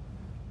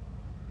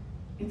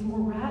 It's more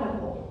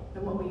radical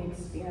than what we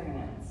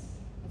experience.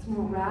 It's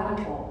more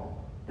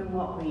radical than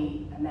what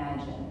we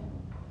imagine.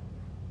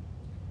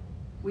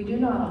 We do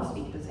not all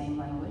speak the same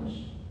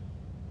language,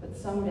 but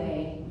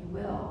someday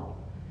we will.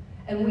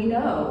 And we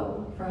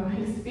know from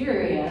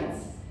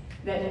experience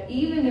that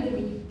even if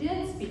we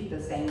did speak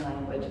the same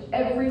language,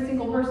 every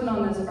single person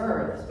on this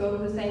earth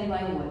spoke the same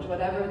language,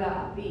 whatever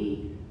that would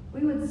be,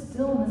 we would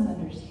still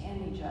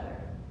misunderstand each other.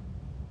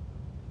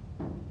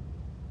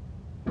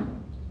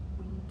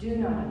 We do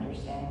not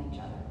understand each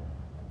other,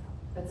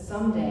 but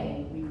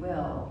someday we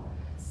will.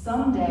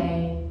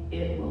 Someday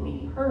it will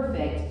be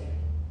perfect,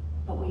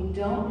 but we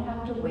don't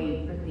have to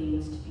wait for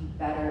things to be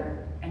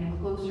better and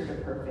closer to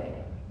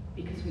perfect,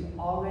 because we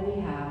already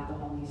have the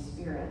Holy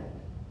Spirit.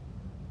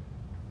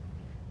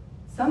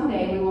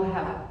 Someday we will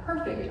have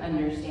perfect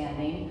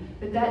understanding,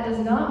 but that does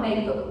not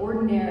make the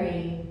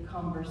ordinary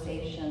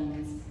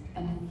conversations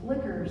and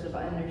flickers of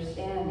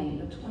understanding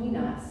between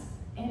us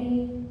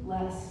any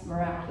less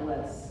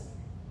miraculous.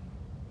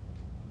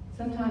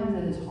 Sometimes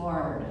it is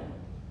hard.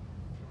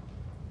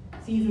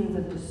 Seasons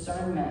of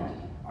discernment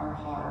are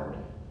hard.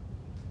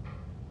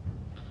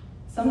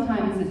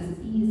 Sometimes it is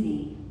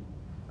easy,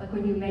 like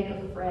when you make a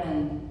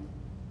friend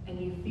and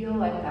you feel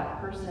like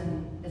that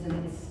person is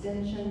an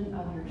extension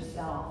of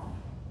yourself,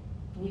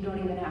 and you don't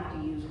even have to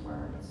use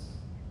words.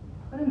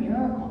 What a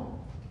miracle.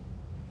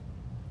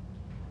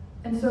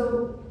 And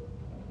so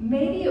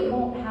maybe it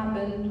won't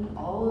happen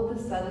all of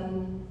a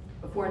sudden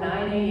before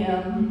 9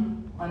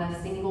 a.m. on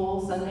a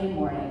single Sunday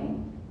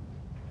morning,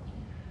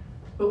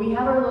 but we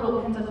have our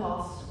little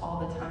Pentecost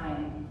all the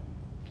time.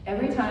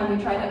 Every time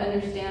we try to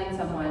understand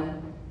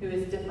someone who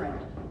is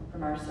different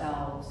from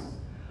ourselves,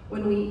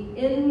 when we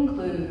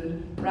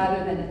include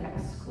rather than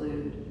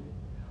exclude,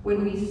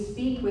 when we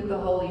speak with the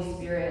Holy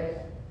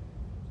Spirit,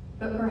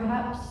 but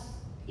perhaps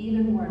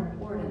even more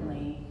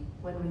importantly,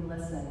 when we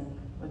listen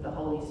with the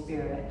Holy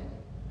Spirit.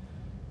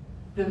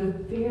 The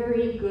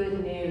very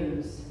good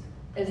news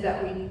is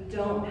that we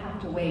don't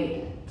have to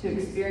wait to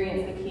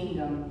experience the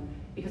kingdom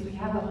because we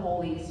have the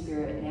Holy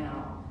Spirit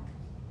now.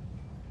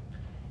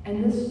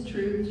 And this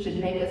truth should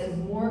make us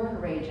more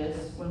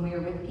courageous when we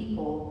are with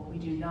people we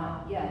do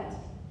not yet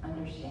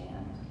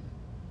understand.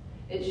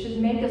 It should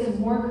make us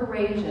more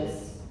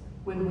courageous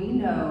when we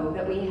know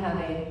that we have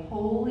a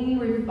holy,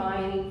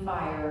 refining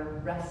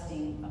fire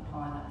resting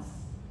upon us.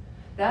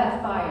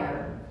 That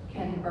fire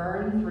can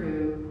burn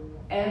through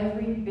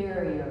every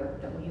barrier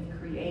that we have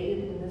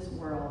created in this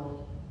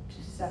world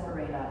to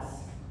separate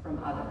us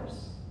from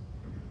others.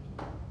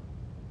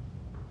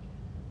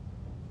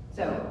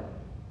 So,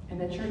 in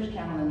the church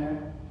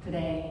calendar,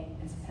 today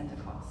is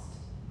Pentecost.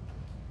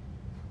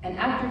 And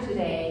after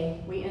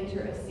today, we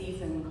enter a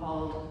season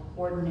called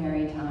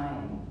Ordinary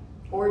Time.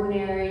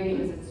 Ordinary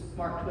because it's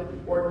marked with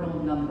ordinal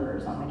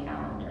numbers on the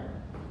calendar.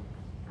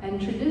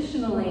 And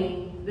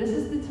traditionally, this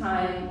is the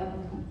time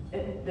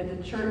that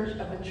the church.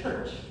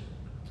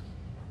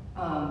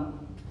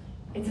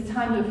 It's a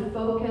time to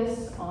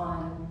focus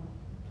on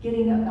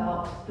getting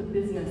about the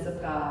business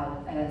of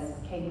God, as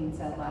Caden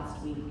said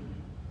last week.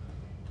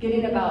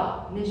 Getting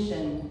about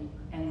mission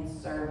and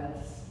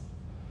service.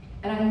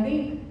 And I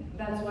think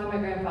that's why my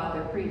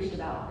grandfather preached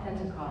about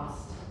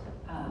Pentecost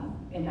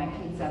in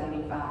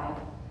 1975.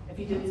 If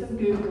you did some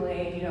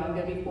Googling, you know I'm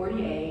going to be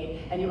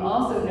 48, and you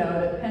also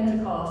know that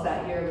Pentecost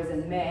that year was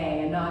in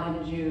May and not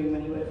in June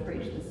when he would have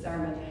preached the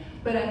sermon.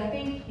 But I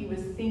think he was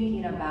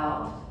thinking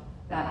about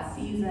that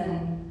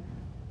season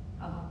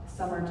of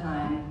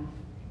summertime,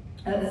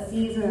 that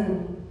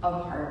season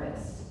of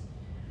harvest.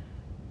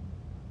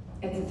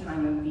 It's a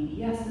time of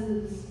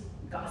VBSs,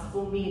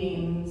 gospel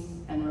meetings,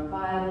 and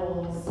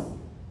revivals.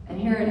 And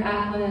here at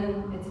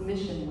Ackland, it's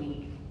Mission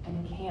Week,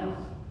 and camp,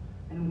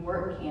 and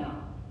work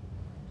camp.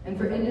 And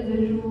for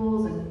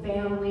individuals and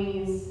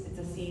families, it's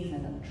a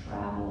season of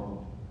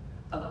travel,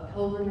 of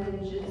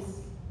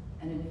pilgrimages,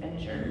 and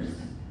adventures.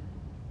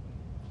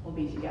 We'll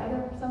be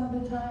together some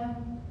of the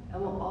time,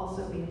 and we'll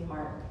also be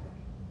apart.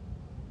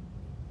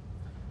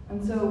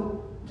 And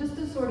so, just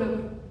a sort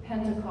of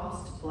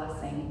Pentecost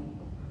blessing.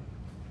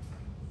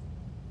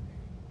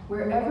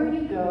 Wherever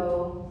you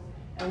go,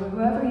 and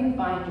whoever you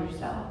find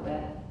yourself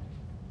with,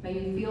 may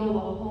you feel the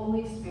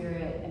Holy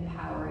Spirit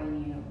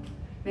empowering you.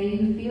 May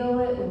you feel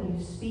it when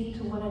you speak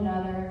to one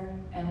another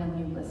and when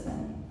you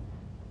listen.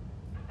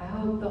 I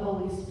hope the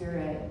Holy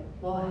Spirit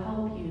will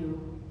help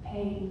you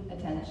pay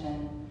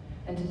attention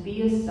and to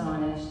be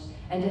astonished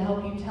and to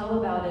help you tell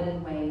about it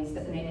in ways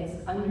that make us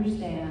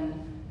understand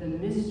the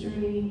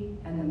mystery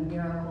and the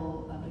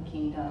miracle of the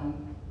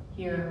kingdom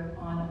here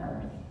on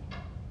earth.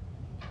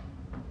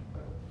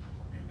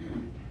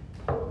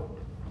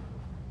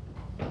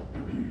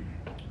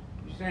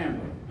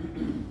 Stand.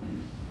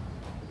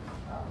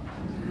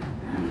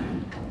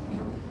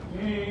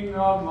 King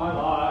of my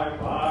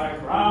life, I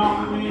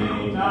crown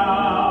me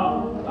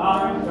now,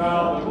 thine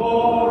shall the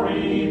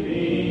glory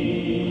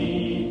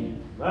be.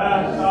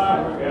 Lest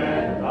I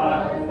forget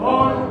thy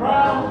thorn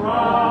crown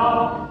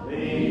brow,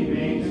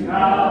 leading to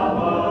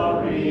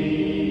Calvary.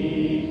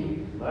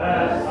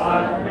 Lest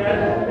I forget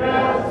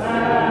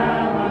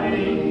Gethsemane,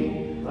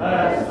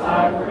 lest I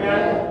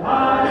forget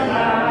thine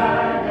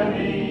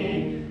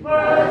agony,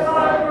 lest I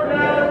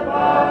forget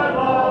thy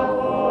love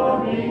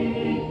for me,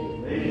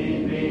 lead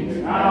me to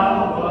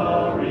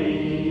Calvary.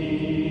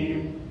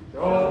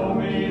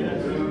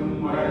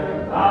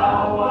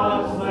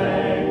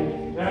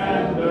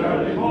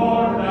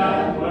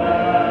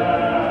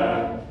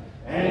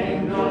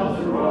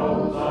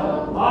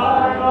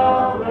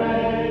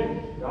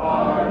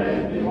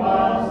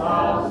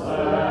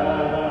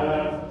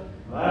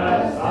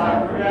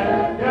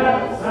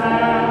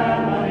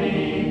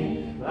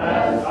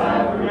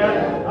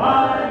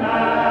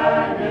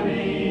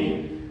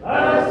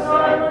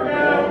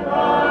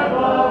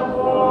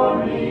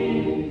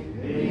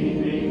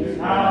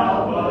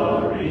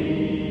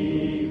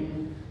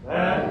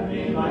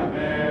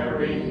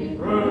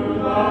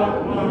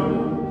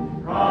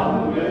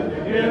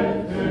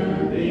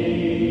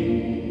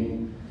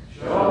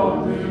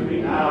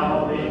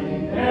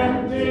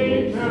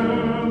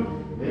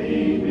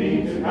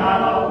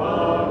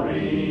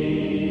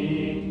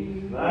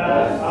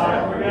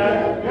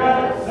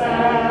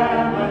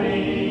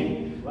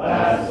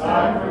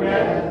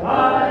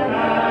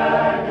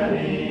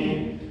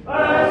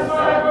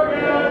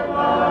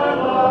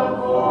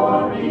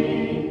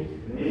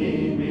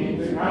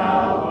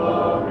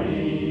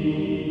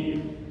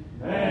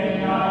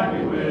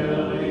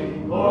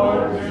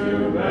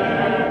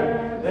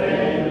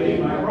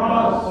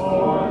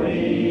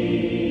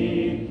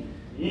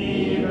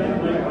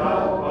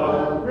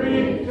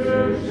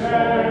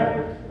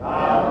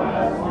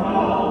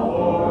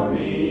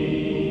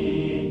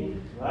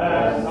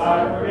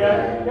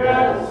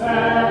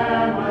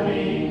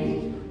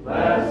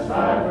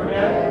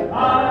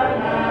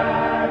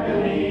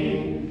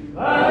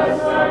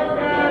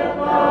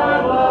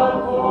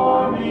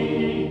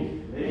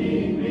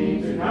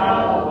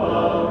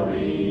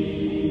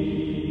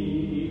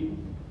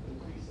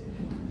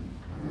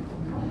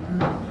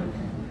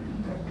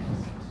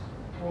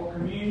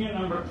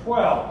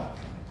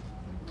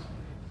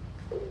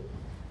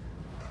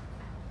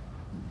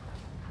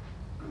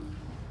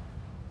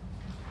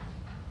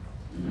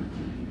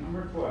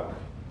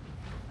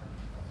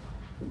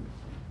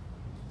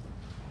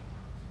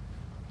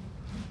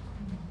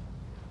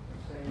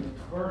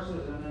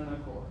 verses and then the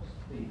chorus.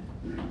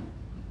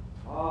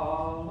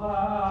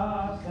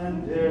 Alas,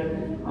 and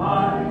did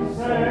my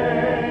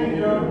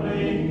Savior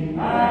bleed,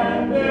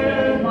 and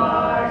did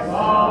my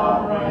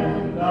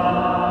sovereign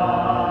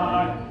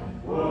die?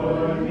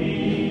 Would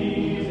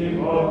he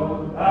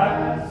devote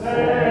that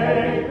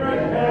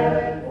sacred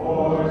head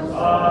for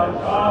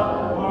such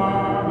a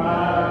worm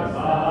as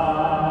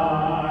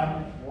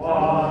I?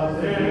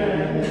 Was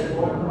it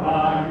for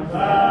crimes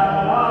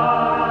that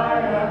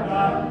I have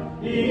done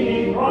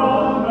he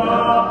groaned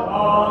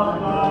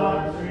upon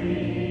the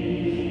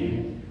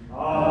tree?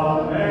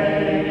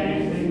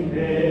 Amazing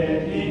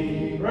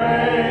pity,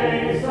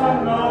 grace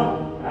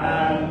unknown,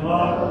 and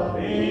love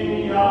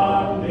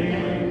beyond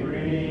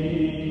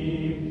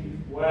degree.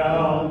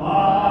 Well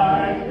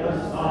might the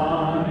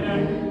sun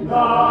in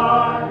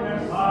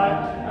darkness hide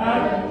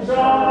and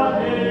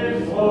shut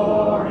his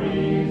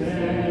glories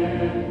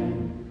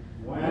in,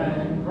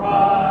 when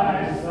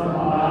Christ the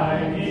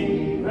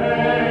mighty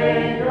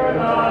Maker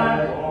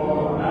died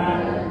for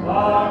man,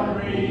 the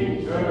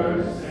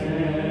creature's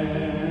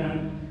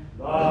sin.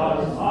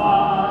 Thus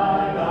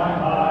might I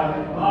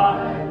hide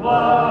my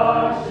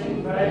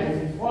blushing face,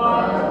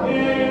 while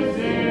his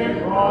dear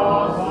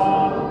cross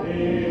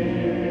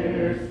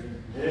appears.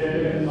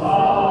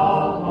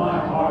 Dissolve my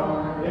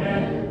heart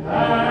in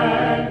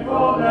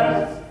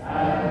thankfulness,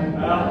 and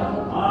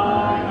melt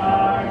mine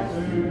eyes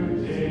to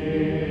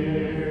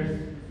tears.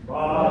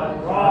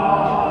 But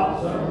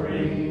drops of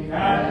grief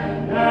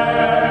can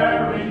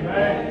ne'er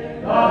repay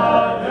the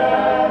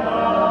debt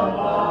of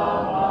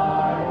love I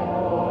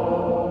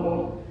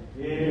owe.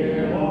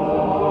 Dear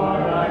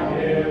Lord, I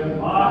give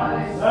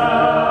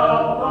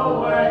myself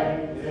away,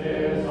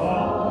 'tis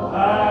all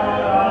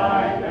that I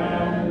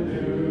can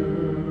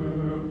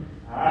do.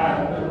 At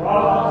the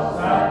cross,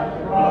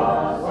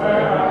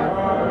 where I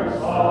first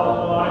saw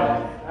the light,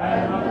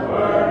 and the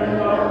burden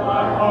of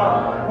my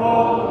heart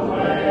rolled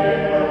away.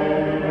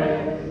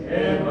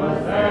 It was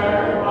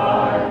there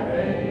by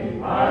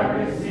faith I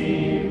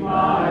received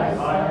my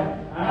sight,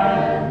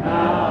 and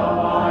now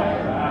I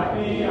am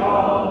happy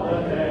all the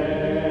day.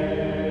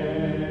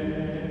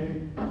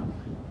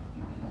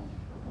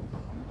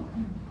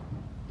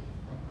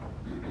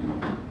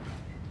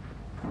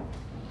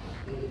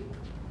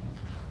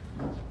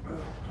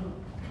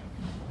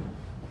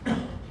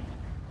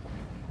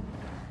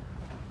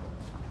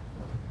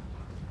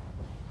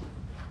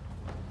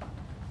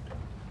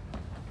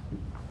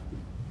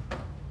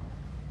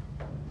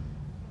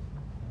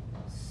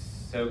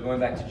 So going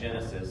back to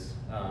Genesis,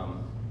 I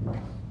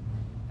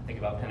think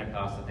about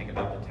Pentecost, I think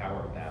about the Tower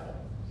of Babel.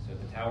 So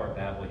at the Tower of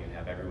Babel, you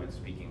have everyone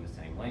speaking the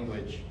same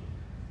language,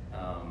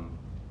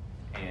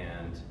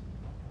 and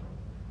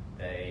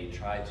they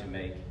try to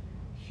make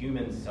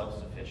humans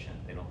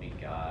self-sufficient. They don't need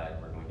God.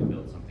 We're going to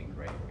build something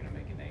great. We're going to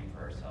make a name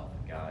for ourselves.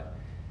 And God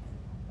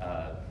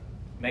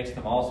makes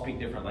them all speak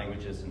different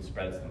languages and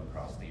spreads them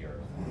across the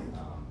earth.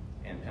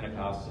 And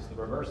Pentecost is the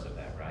reverse of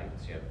that, right?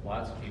 So you have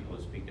lots of people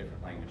who speak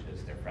different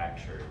languages. They're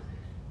fractured.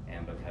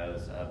 And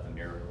because of the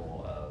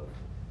miracle of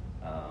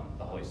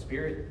the Holy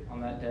Spirit on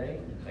that day,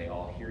 they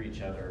all hear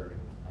each other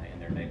in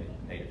their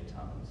native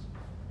tongues.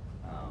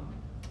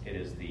 It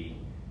is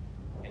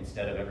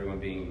instead of everyone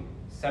being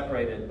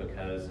separated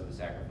because of the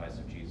sacrifice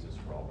of Jesus,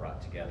 we're all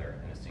brought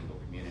together in a single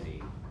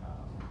community,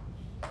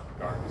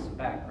 regardless of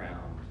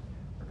background,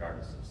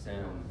 regardless of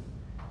sin.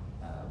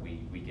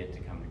 We get to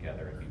come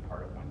together and be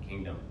part of one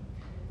kingdom.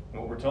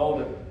 And what we're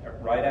told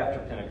right after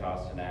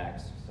Pentecost in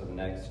Acts, so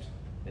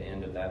the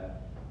end of that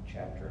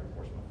chapter, of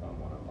course my phone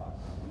won't unlock,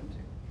 I wanted to.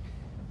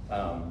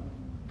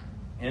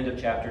 End of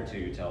chapter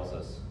 2 tells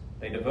us,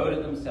 they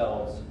devoted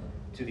themselves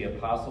to the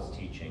apostles'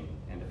 teaching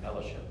and to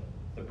fellowship,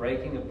 the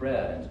breaking of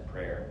bread and to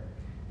prayer.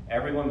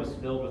 Everyone was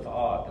filled with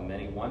awe at the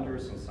many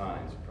wonders and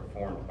signs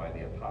performed by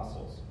the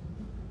apostles.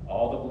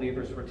 All the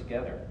believers were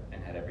together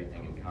and had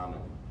everything in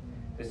common.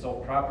 They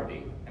sold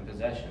property and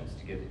possessions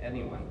to give to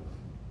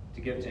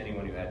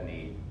anyone who had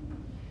need.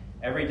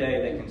 Every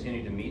day they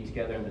continued to meet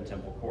together in the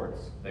temple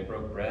courts. They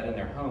broke bread in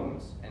their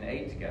homes and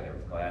ate together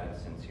with glad and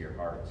sincere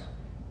hearts,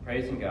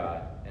 praising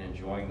God and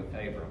enjoying the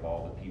favor of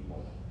all the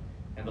people.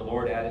 And the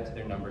Lord added to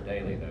their number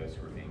daily those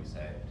who were being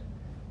saved.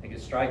 I think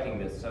it's striking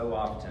that so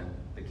often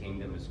the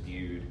kingdom is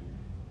viewed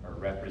or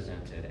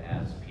represented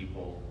as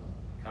people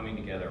coming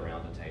together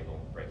around a table,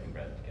 breaking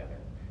bread together.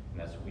 And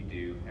that's what we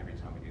do every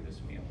time we do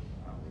this meal.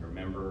 We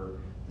remember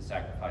the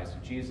sacrifice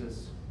of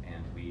Jesus,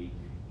 and we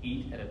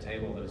eat at a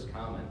table that is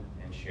common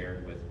and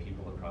shared with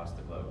people across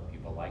the globe,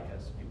 people like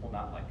us, people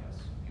not like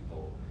us,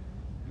 people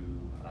who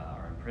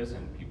are in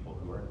prison, people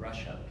who are in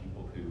Russia,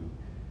 people who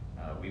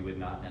we would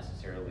not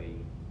necessarily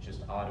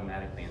just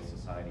automatically in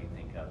society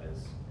think of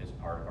as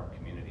part of our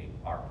community,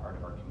 are part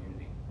of our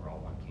community. We're all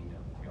one kingdom.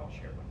 We all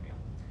share one meal.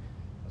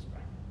 Let's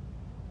pray.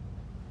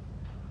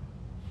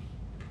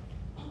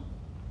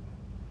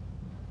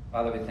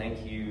 Father, we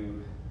thank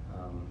you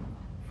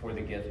for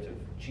the gift of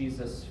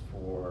Jesus,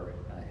 for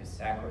his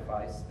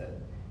sacrifice that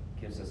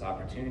gives us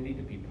opportunity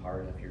to be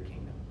part of your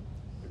kingdom.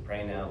 We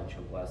pray now that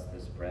you'll bless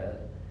this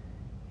bread,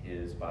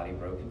 his body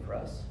broken for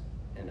us,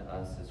 in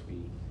us as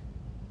we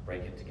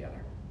break it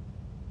together.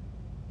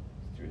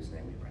 Through his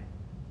name we pray.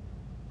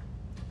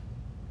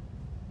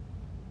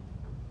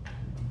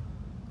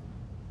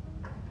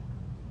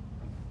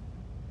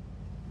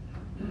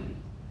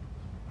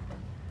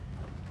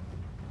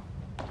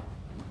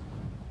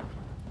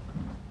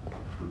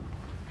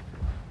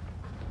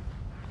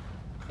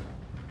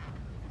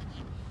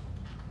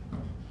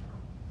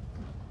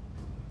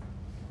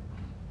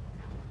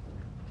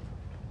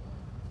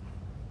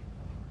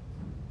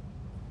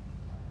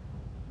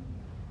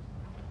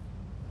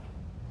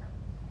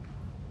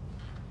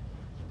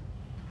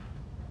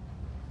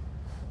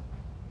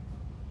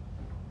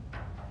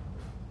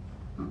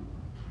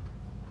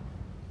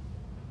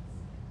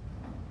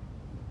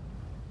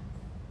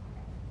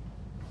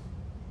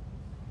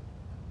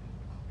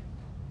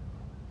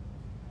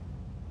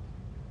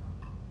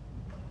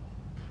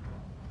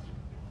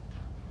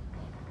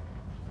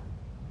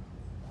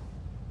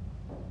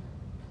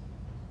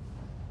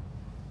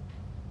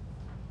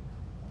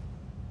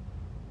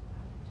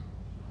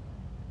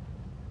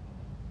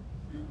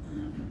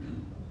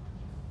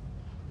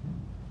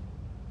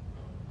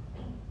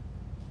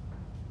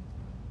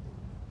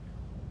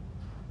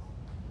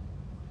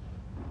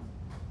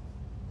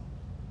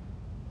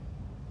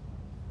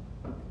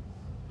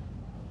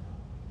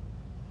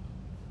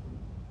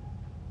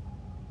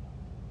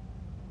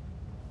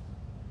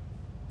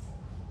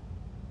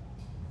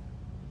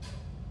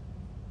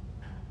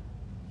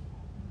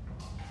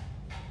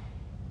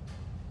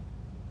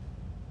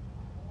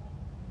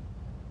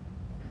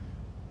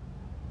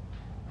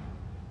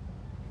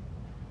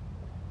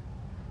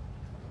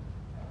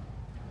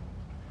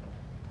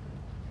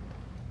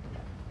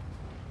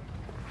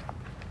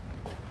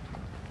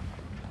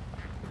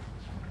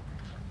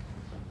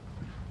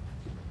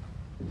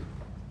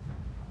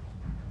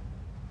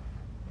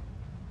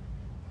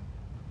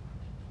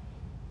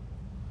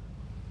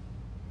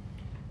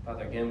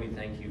 Father, again, we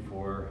thank you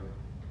for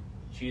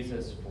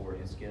Jesus, for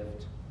his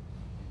gift,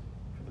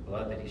 for the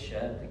blood that he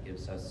shed that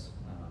gives us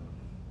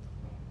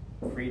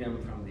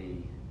freedom from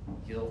the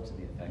guilt and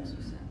the effects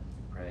of sin.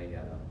 We pray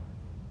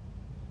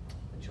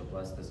that you'll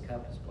bless this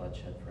cup, his blood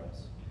shed for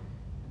us,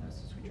 and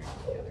us as we drink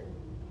together.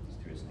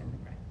 It's through his name we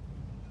pray.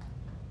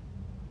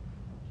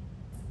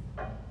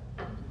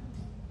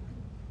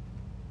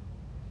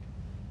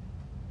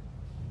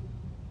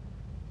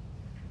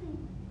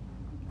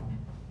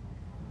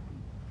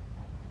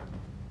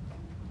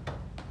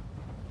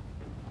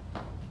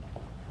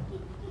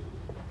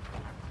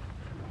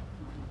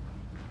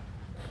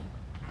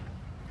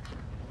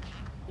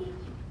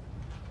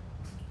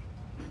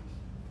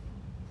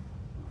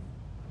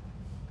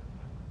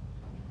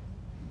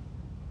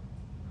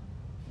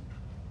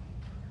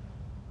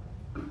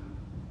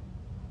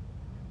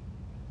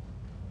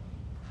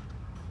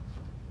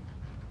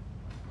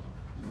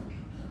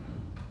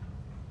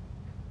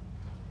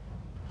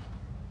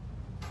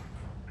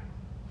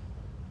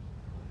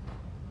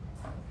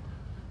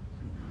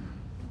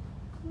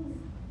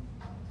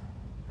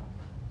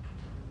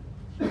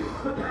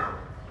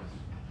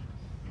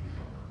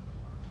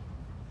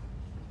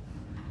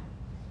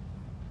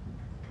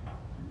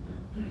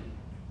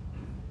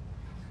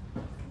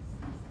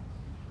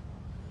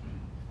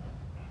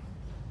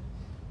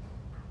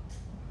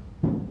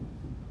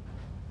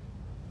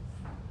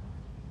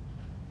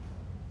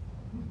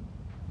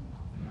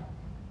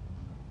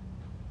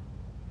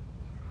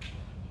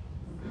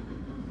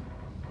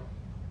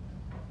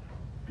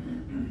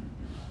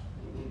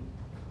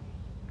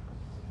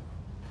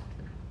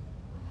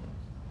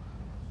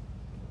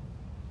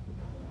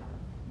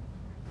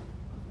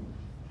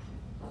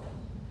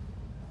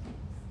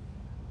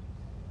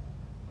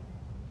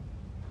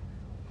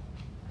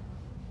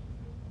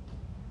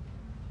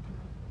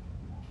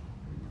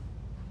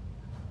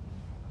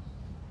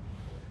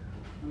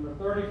 Number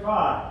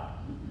 35.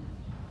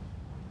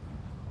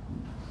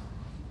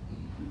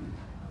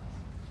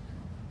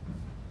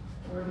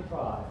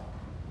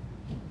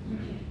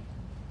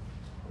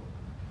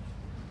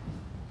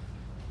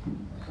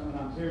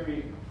 Sometimes hear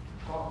me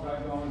talk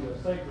about going to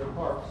a Sacred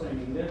Heart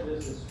singing. This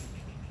is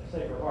a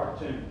Sacred Heart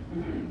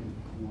tune.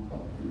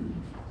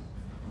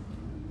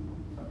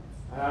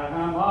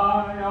 Am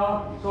I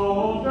a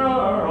soldier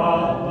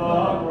of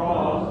the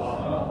cross,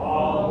 a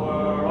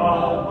follower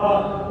of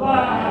the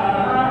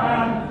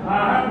Lamb,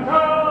 and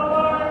shall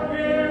I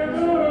fear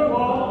to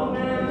own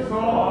his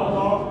cause,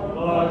 or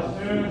blush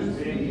to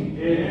sing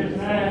his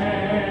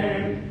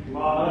name?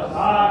 Must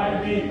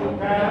I be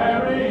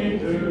carried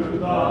to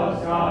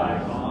the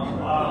skies on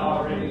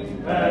flowery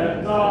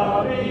beds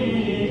of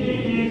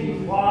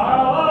ease,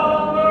 while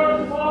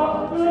others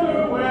flock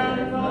to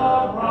win the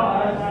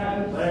prize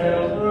and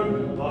sail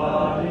through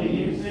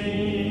bloody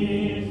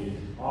seas?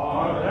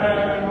 Are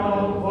there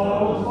no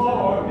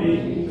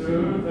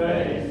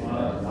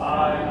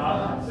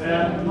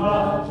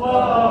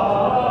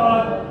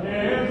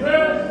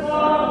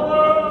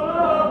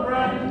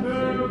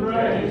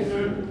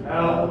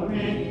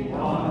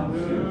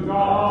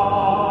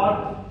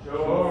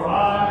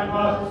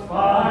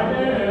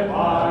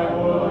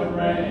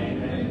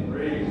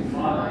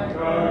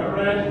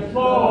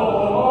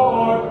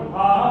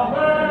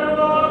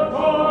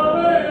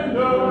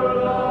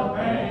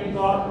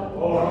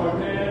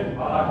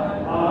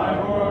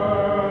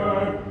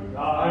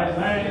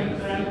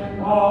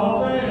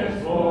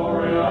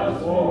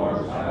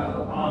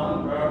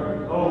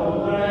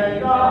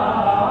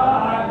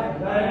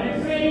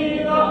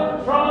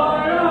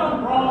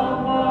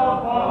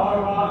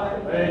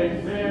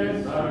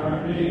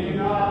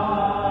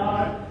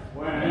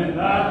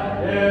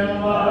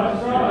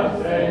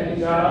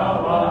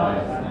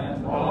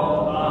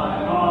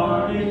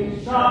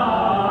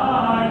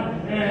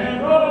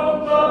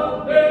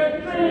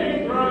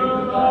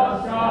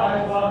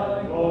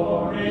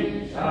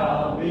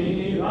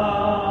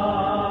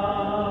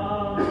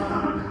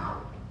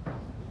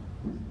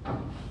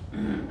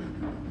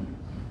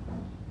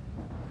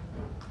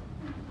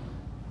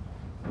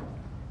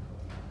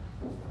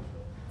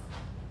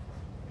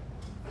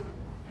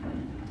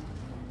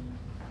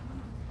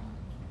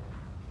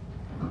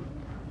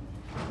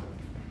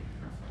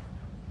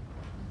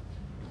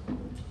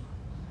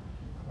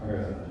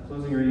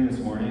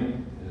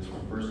morning is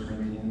from 1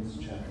 Corinthians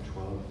chapter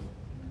 12,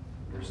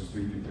 verses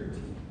 3 through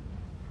 13.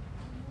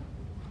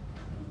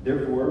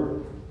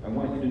 Therefore, I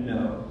want you to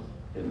know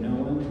that no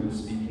one who is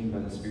speaking by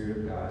the Spirit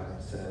of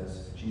God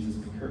says, Jesus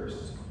be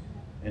cursed.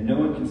 And no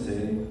one can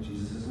say,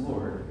 Jesus is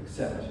Lord,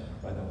 except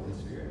by the Holy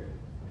Spirit.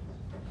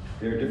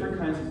 There are different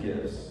kinds of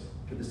gifts,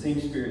 but the same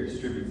Spirit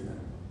distributes them.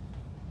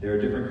 There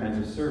are different kinds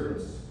of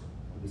service,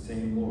 but the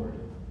same Lord.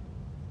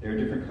 There are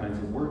different kinds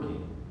of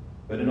working,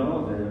 but in all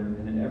of them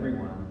and in every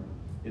one,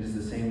 it is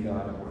the same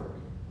God at work.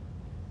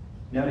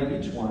 Now to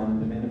each one,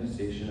 the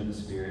manifestation of the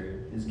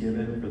Spirit is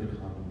given for the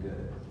common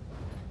good.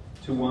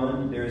 To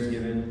one, there is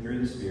given through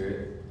the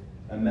Spirit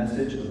a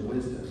message of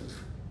wisdom,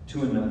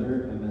 to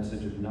another, a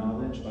message of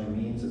knowledge by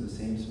means of the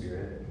same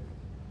Spirit,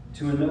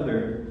 to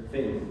another,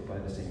 faith by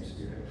the same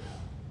Spirit,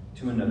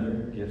 to another,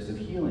 gifts of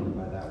healing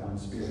by that one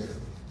Spirit,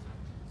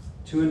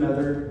 to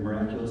another,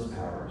 miraculous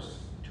powers,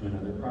 to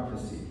another,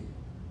 prophecy,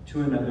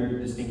 to another,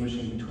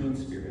 distinguishing between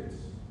spirits,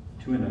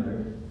 to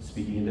another,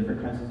 speaking in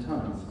different kinds of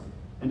tongues,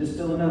 and to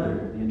still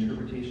another, the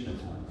interpretation of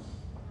tongues.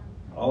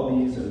 All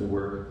these are the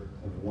work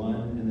of one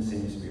and the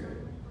same Spirit,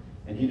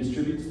 and he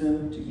distributes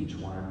them to each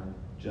one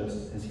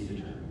just as he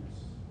determines.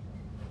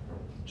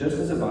 Just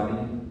as a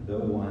body, though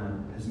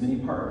one, has many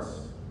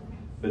parts,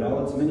 but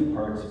all its many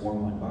parts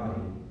form one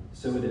body,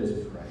 so it is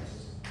with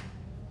Christ.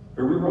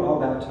 For we were all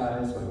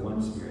baptized by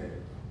one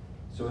Spirit,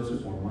 so as to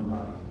form one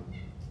body,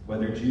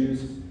 whether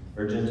Jews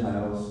or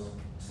Gentiles,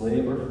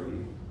 slave or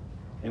free,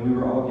 and we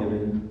were all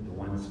given the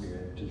one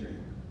Spirit to drink.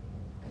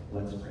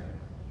 Let's pray.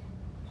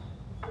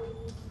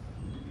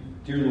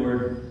 Dear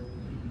Lord,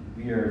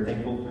 we are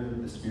thankful for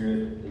the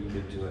Spirit that you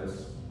give to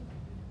us.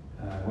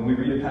 When we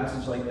read a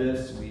passage like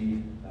this,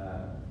 we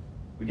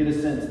get a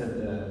sense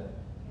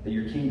that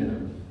your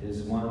kingdom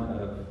is one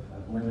of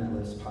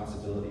limitless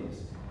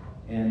possibilities.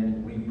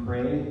 And we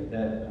pray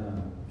that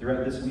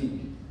throughout this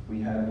week,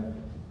 we have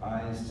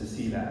eyes to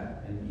see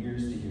that and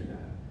ears to hear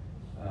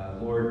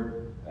that.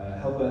 Lord,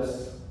 help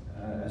us,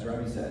 as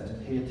Robbie said, to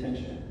pay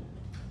attention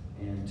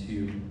and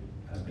to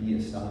be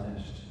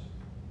astonished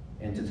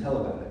and to tell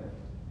about it.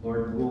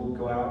 Lord, we'll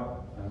go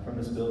out from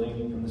this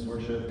building, from this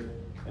worship,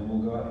 and we'll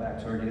go out back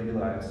to our daily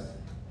lives.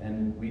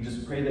 And we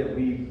just pray that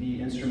we be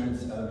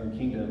instruments of your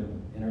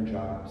kingdom in our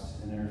jobs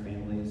and in our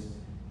families,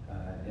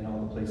 in all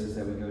the places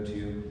that we go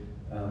to.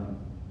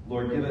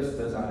 Lord, give us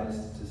those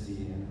eyes to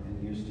see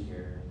and ears to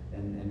hear,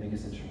 and make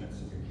us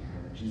instruments of your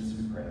kingdom. In Jesus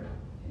we pray.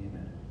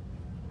 Amen.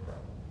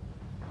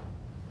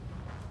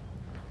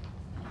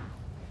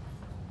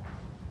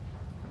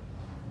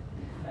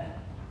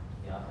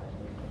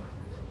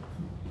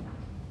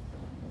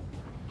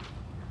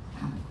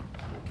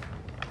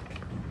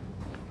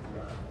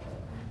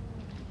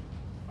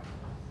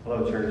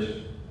 Hello,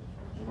 church.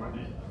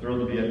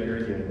 Thrilled to be up here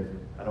again.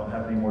 I don't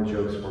have any more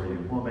jokes for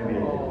you. Well, maybe I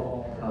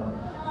do.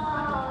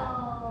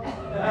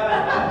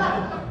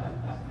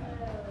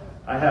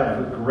 I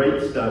have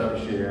great stuff to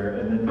share,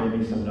 and then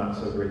maybe some not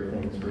so great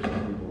things for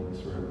some people in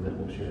this room that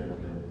we'll share in a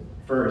bit.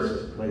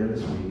 First, later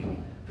this week,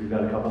 we've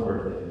got a couple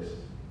birthdays.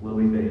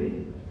 Lily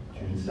Beatty,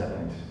 June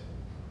 2nd.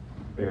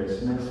 Barrett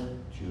Smith,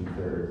 June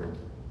 3rd.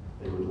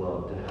 They would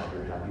love to have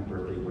your happy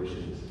birthday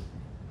wishes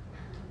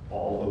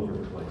all over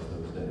the place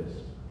those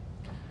days.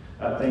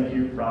 Thank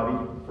you,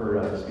 Robbie,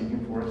 for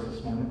speaking for us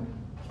this morning.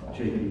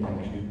 JP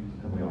thanks you,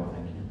 and we all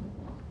thank you.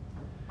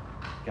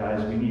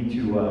 Guys, we need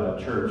to,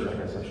 church, I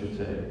guess I should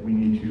say, we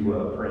need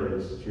to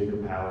praise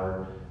Jacob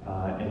Power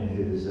and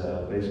his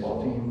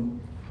baseball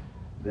team.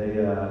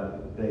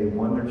 They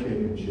won their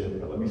championship,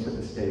 but let me set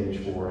the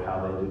stage for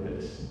how they did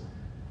this.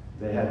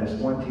 They had this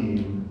one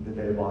team that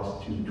they had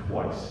lost to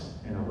twice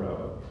in a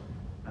row,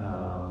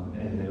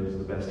 and it was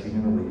the best team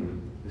in the league.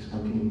 This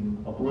one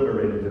team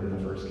obliterated them in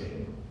the first game.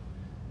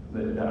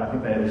 I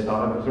think they had to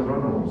stop it because of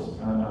run rules.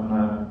 I'm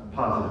not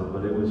positive,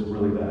 but it was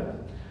really bad.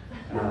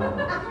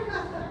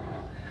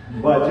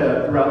 But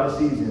throughout the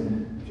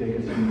season,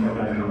 Jacob's team kept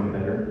on getting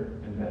better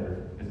and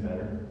better and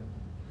better.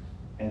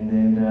 And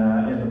then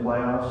in the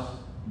playoffs,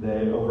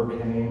 they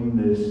overcame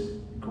this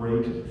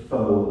great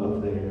foe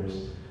of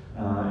theirs.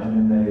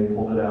 And then they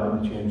pulled it out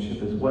in the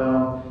championship as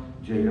well.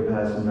 Jacob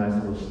has some nice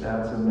little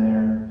stats in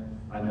there.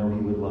 I know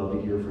he would love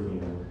to hear from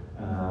you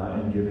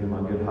and give him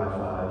a good high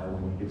five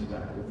when he gets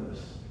back with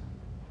us.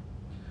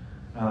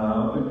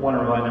 I want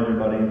to remind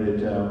everybody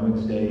that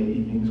Wednesday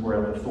evenings we're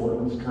at the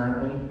Thorntons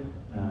currently,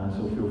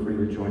 so feel free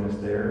to join us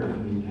there. If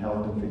you need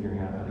help in figuring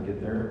out how to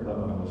get there, let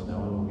one of us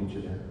know and we'll meet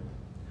you there.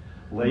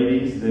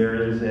 Ladies, there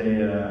is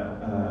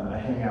a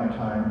hangout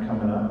time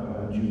coming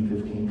up June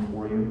 15th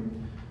for you.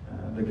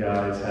 The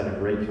guys had a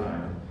great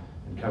time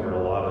and covered a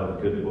lot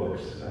of good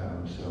books,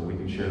 so we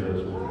can share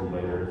those with you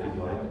later if you'd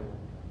like.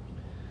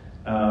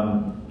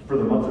 For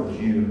the month of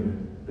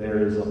June, there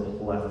is a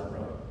plethora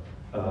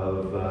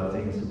of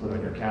things to put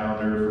on your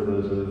calendar. For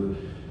those of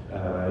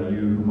you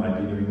who might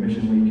be doing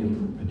Mission Week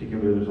in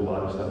particular, there's a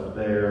lot of stuff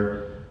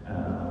there.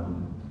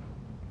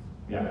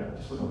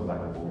 Just look on the back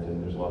of the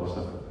bulletin. There's a lot of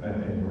stuff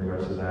in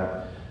regards to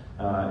that.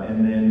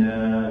 And then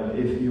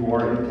if you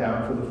are in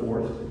town for the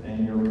 4th and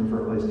and you're looking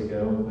for a place to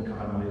go, the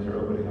Conways are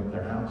opening up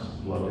their house.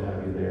 We'd love to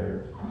have you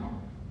there.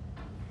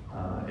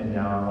 And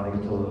now I want to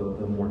get to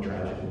the more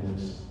tragic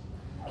news.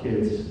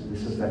 Kids,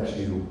 this affects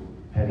you.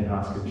 Penny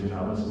Hoskins, you're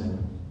not listening.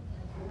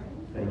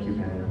 Thank you,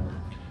 Penny.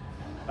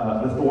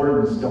 The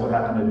Thorns don't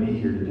happen to be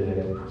here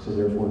today, so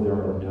therefore there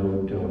are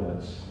no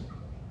donuts.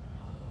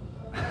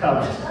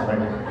 I'm just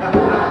playing.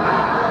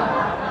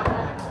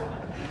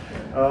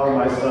 Oh,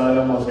 my son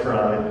almost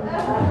cried.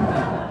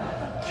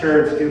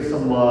 Church, give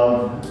some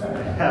love.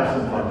 Have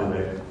some fun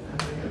today.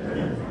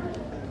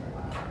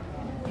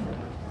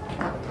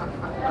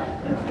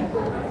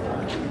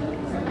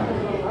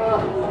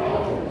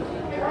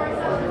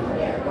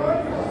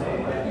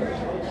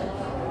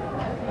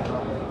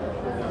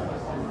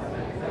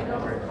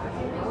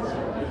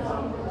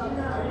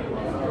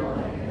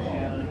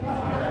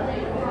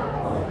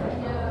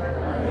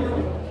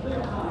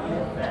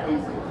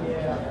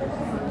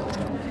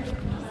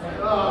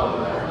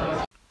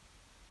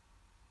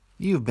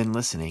 You've been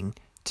listening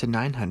to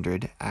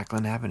 900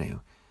 Acklen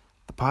Avenue,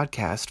 the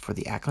podcast for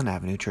the Acklen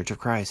Avenue Church of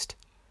Christ.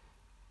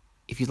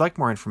 If you'd like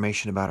more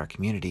information about our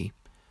community,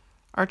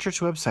 our church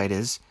website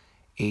is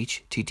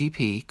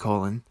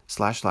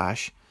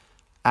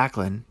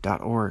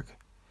http://acklen.org.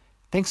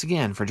 Thanks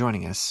again for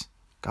joining us.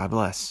 God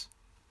bless.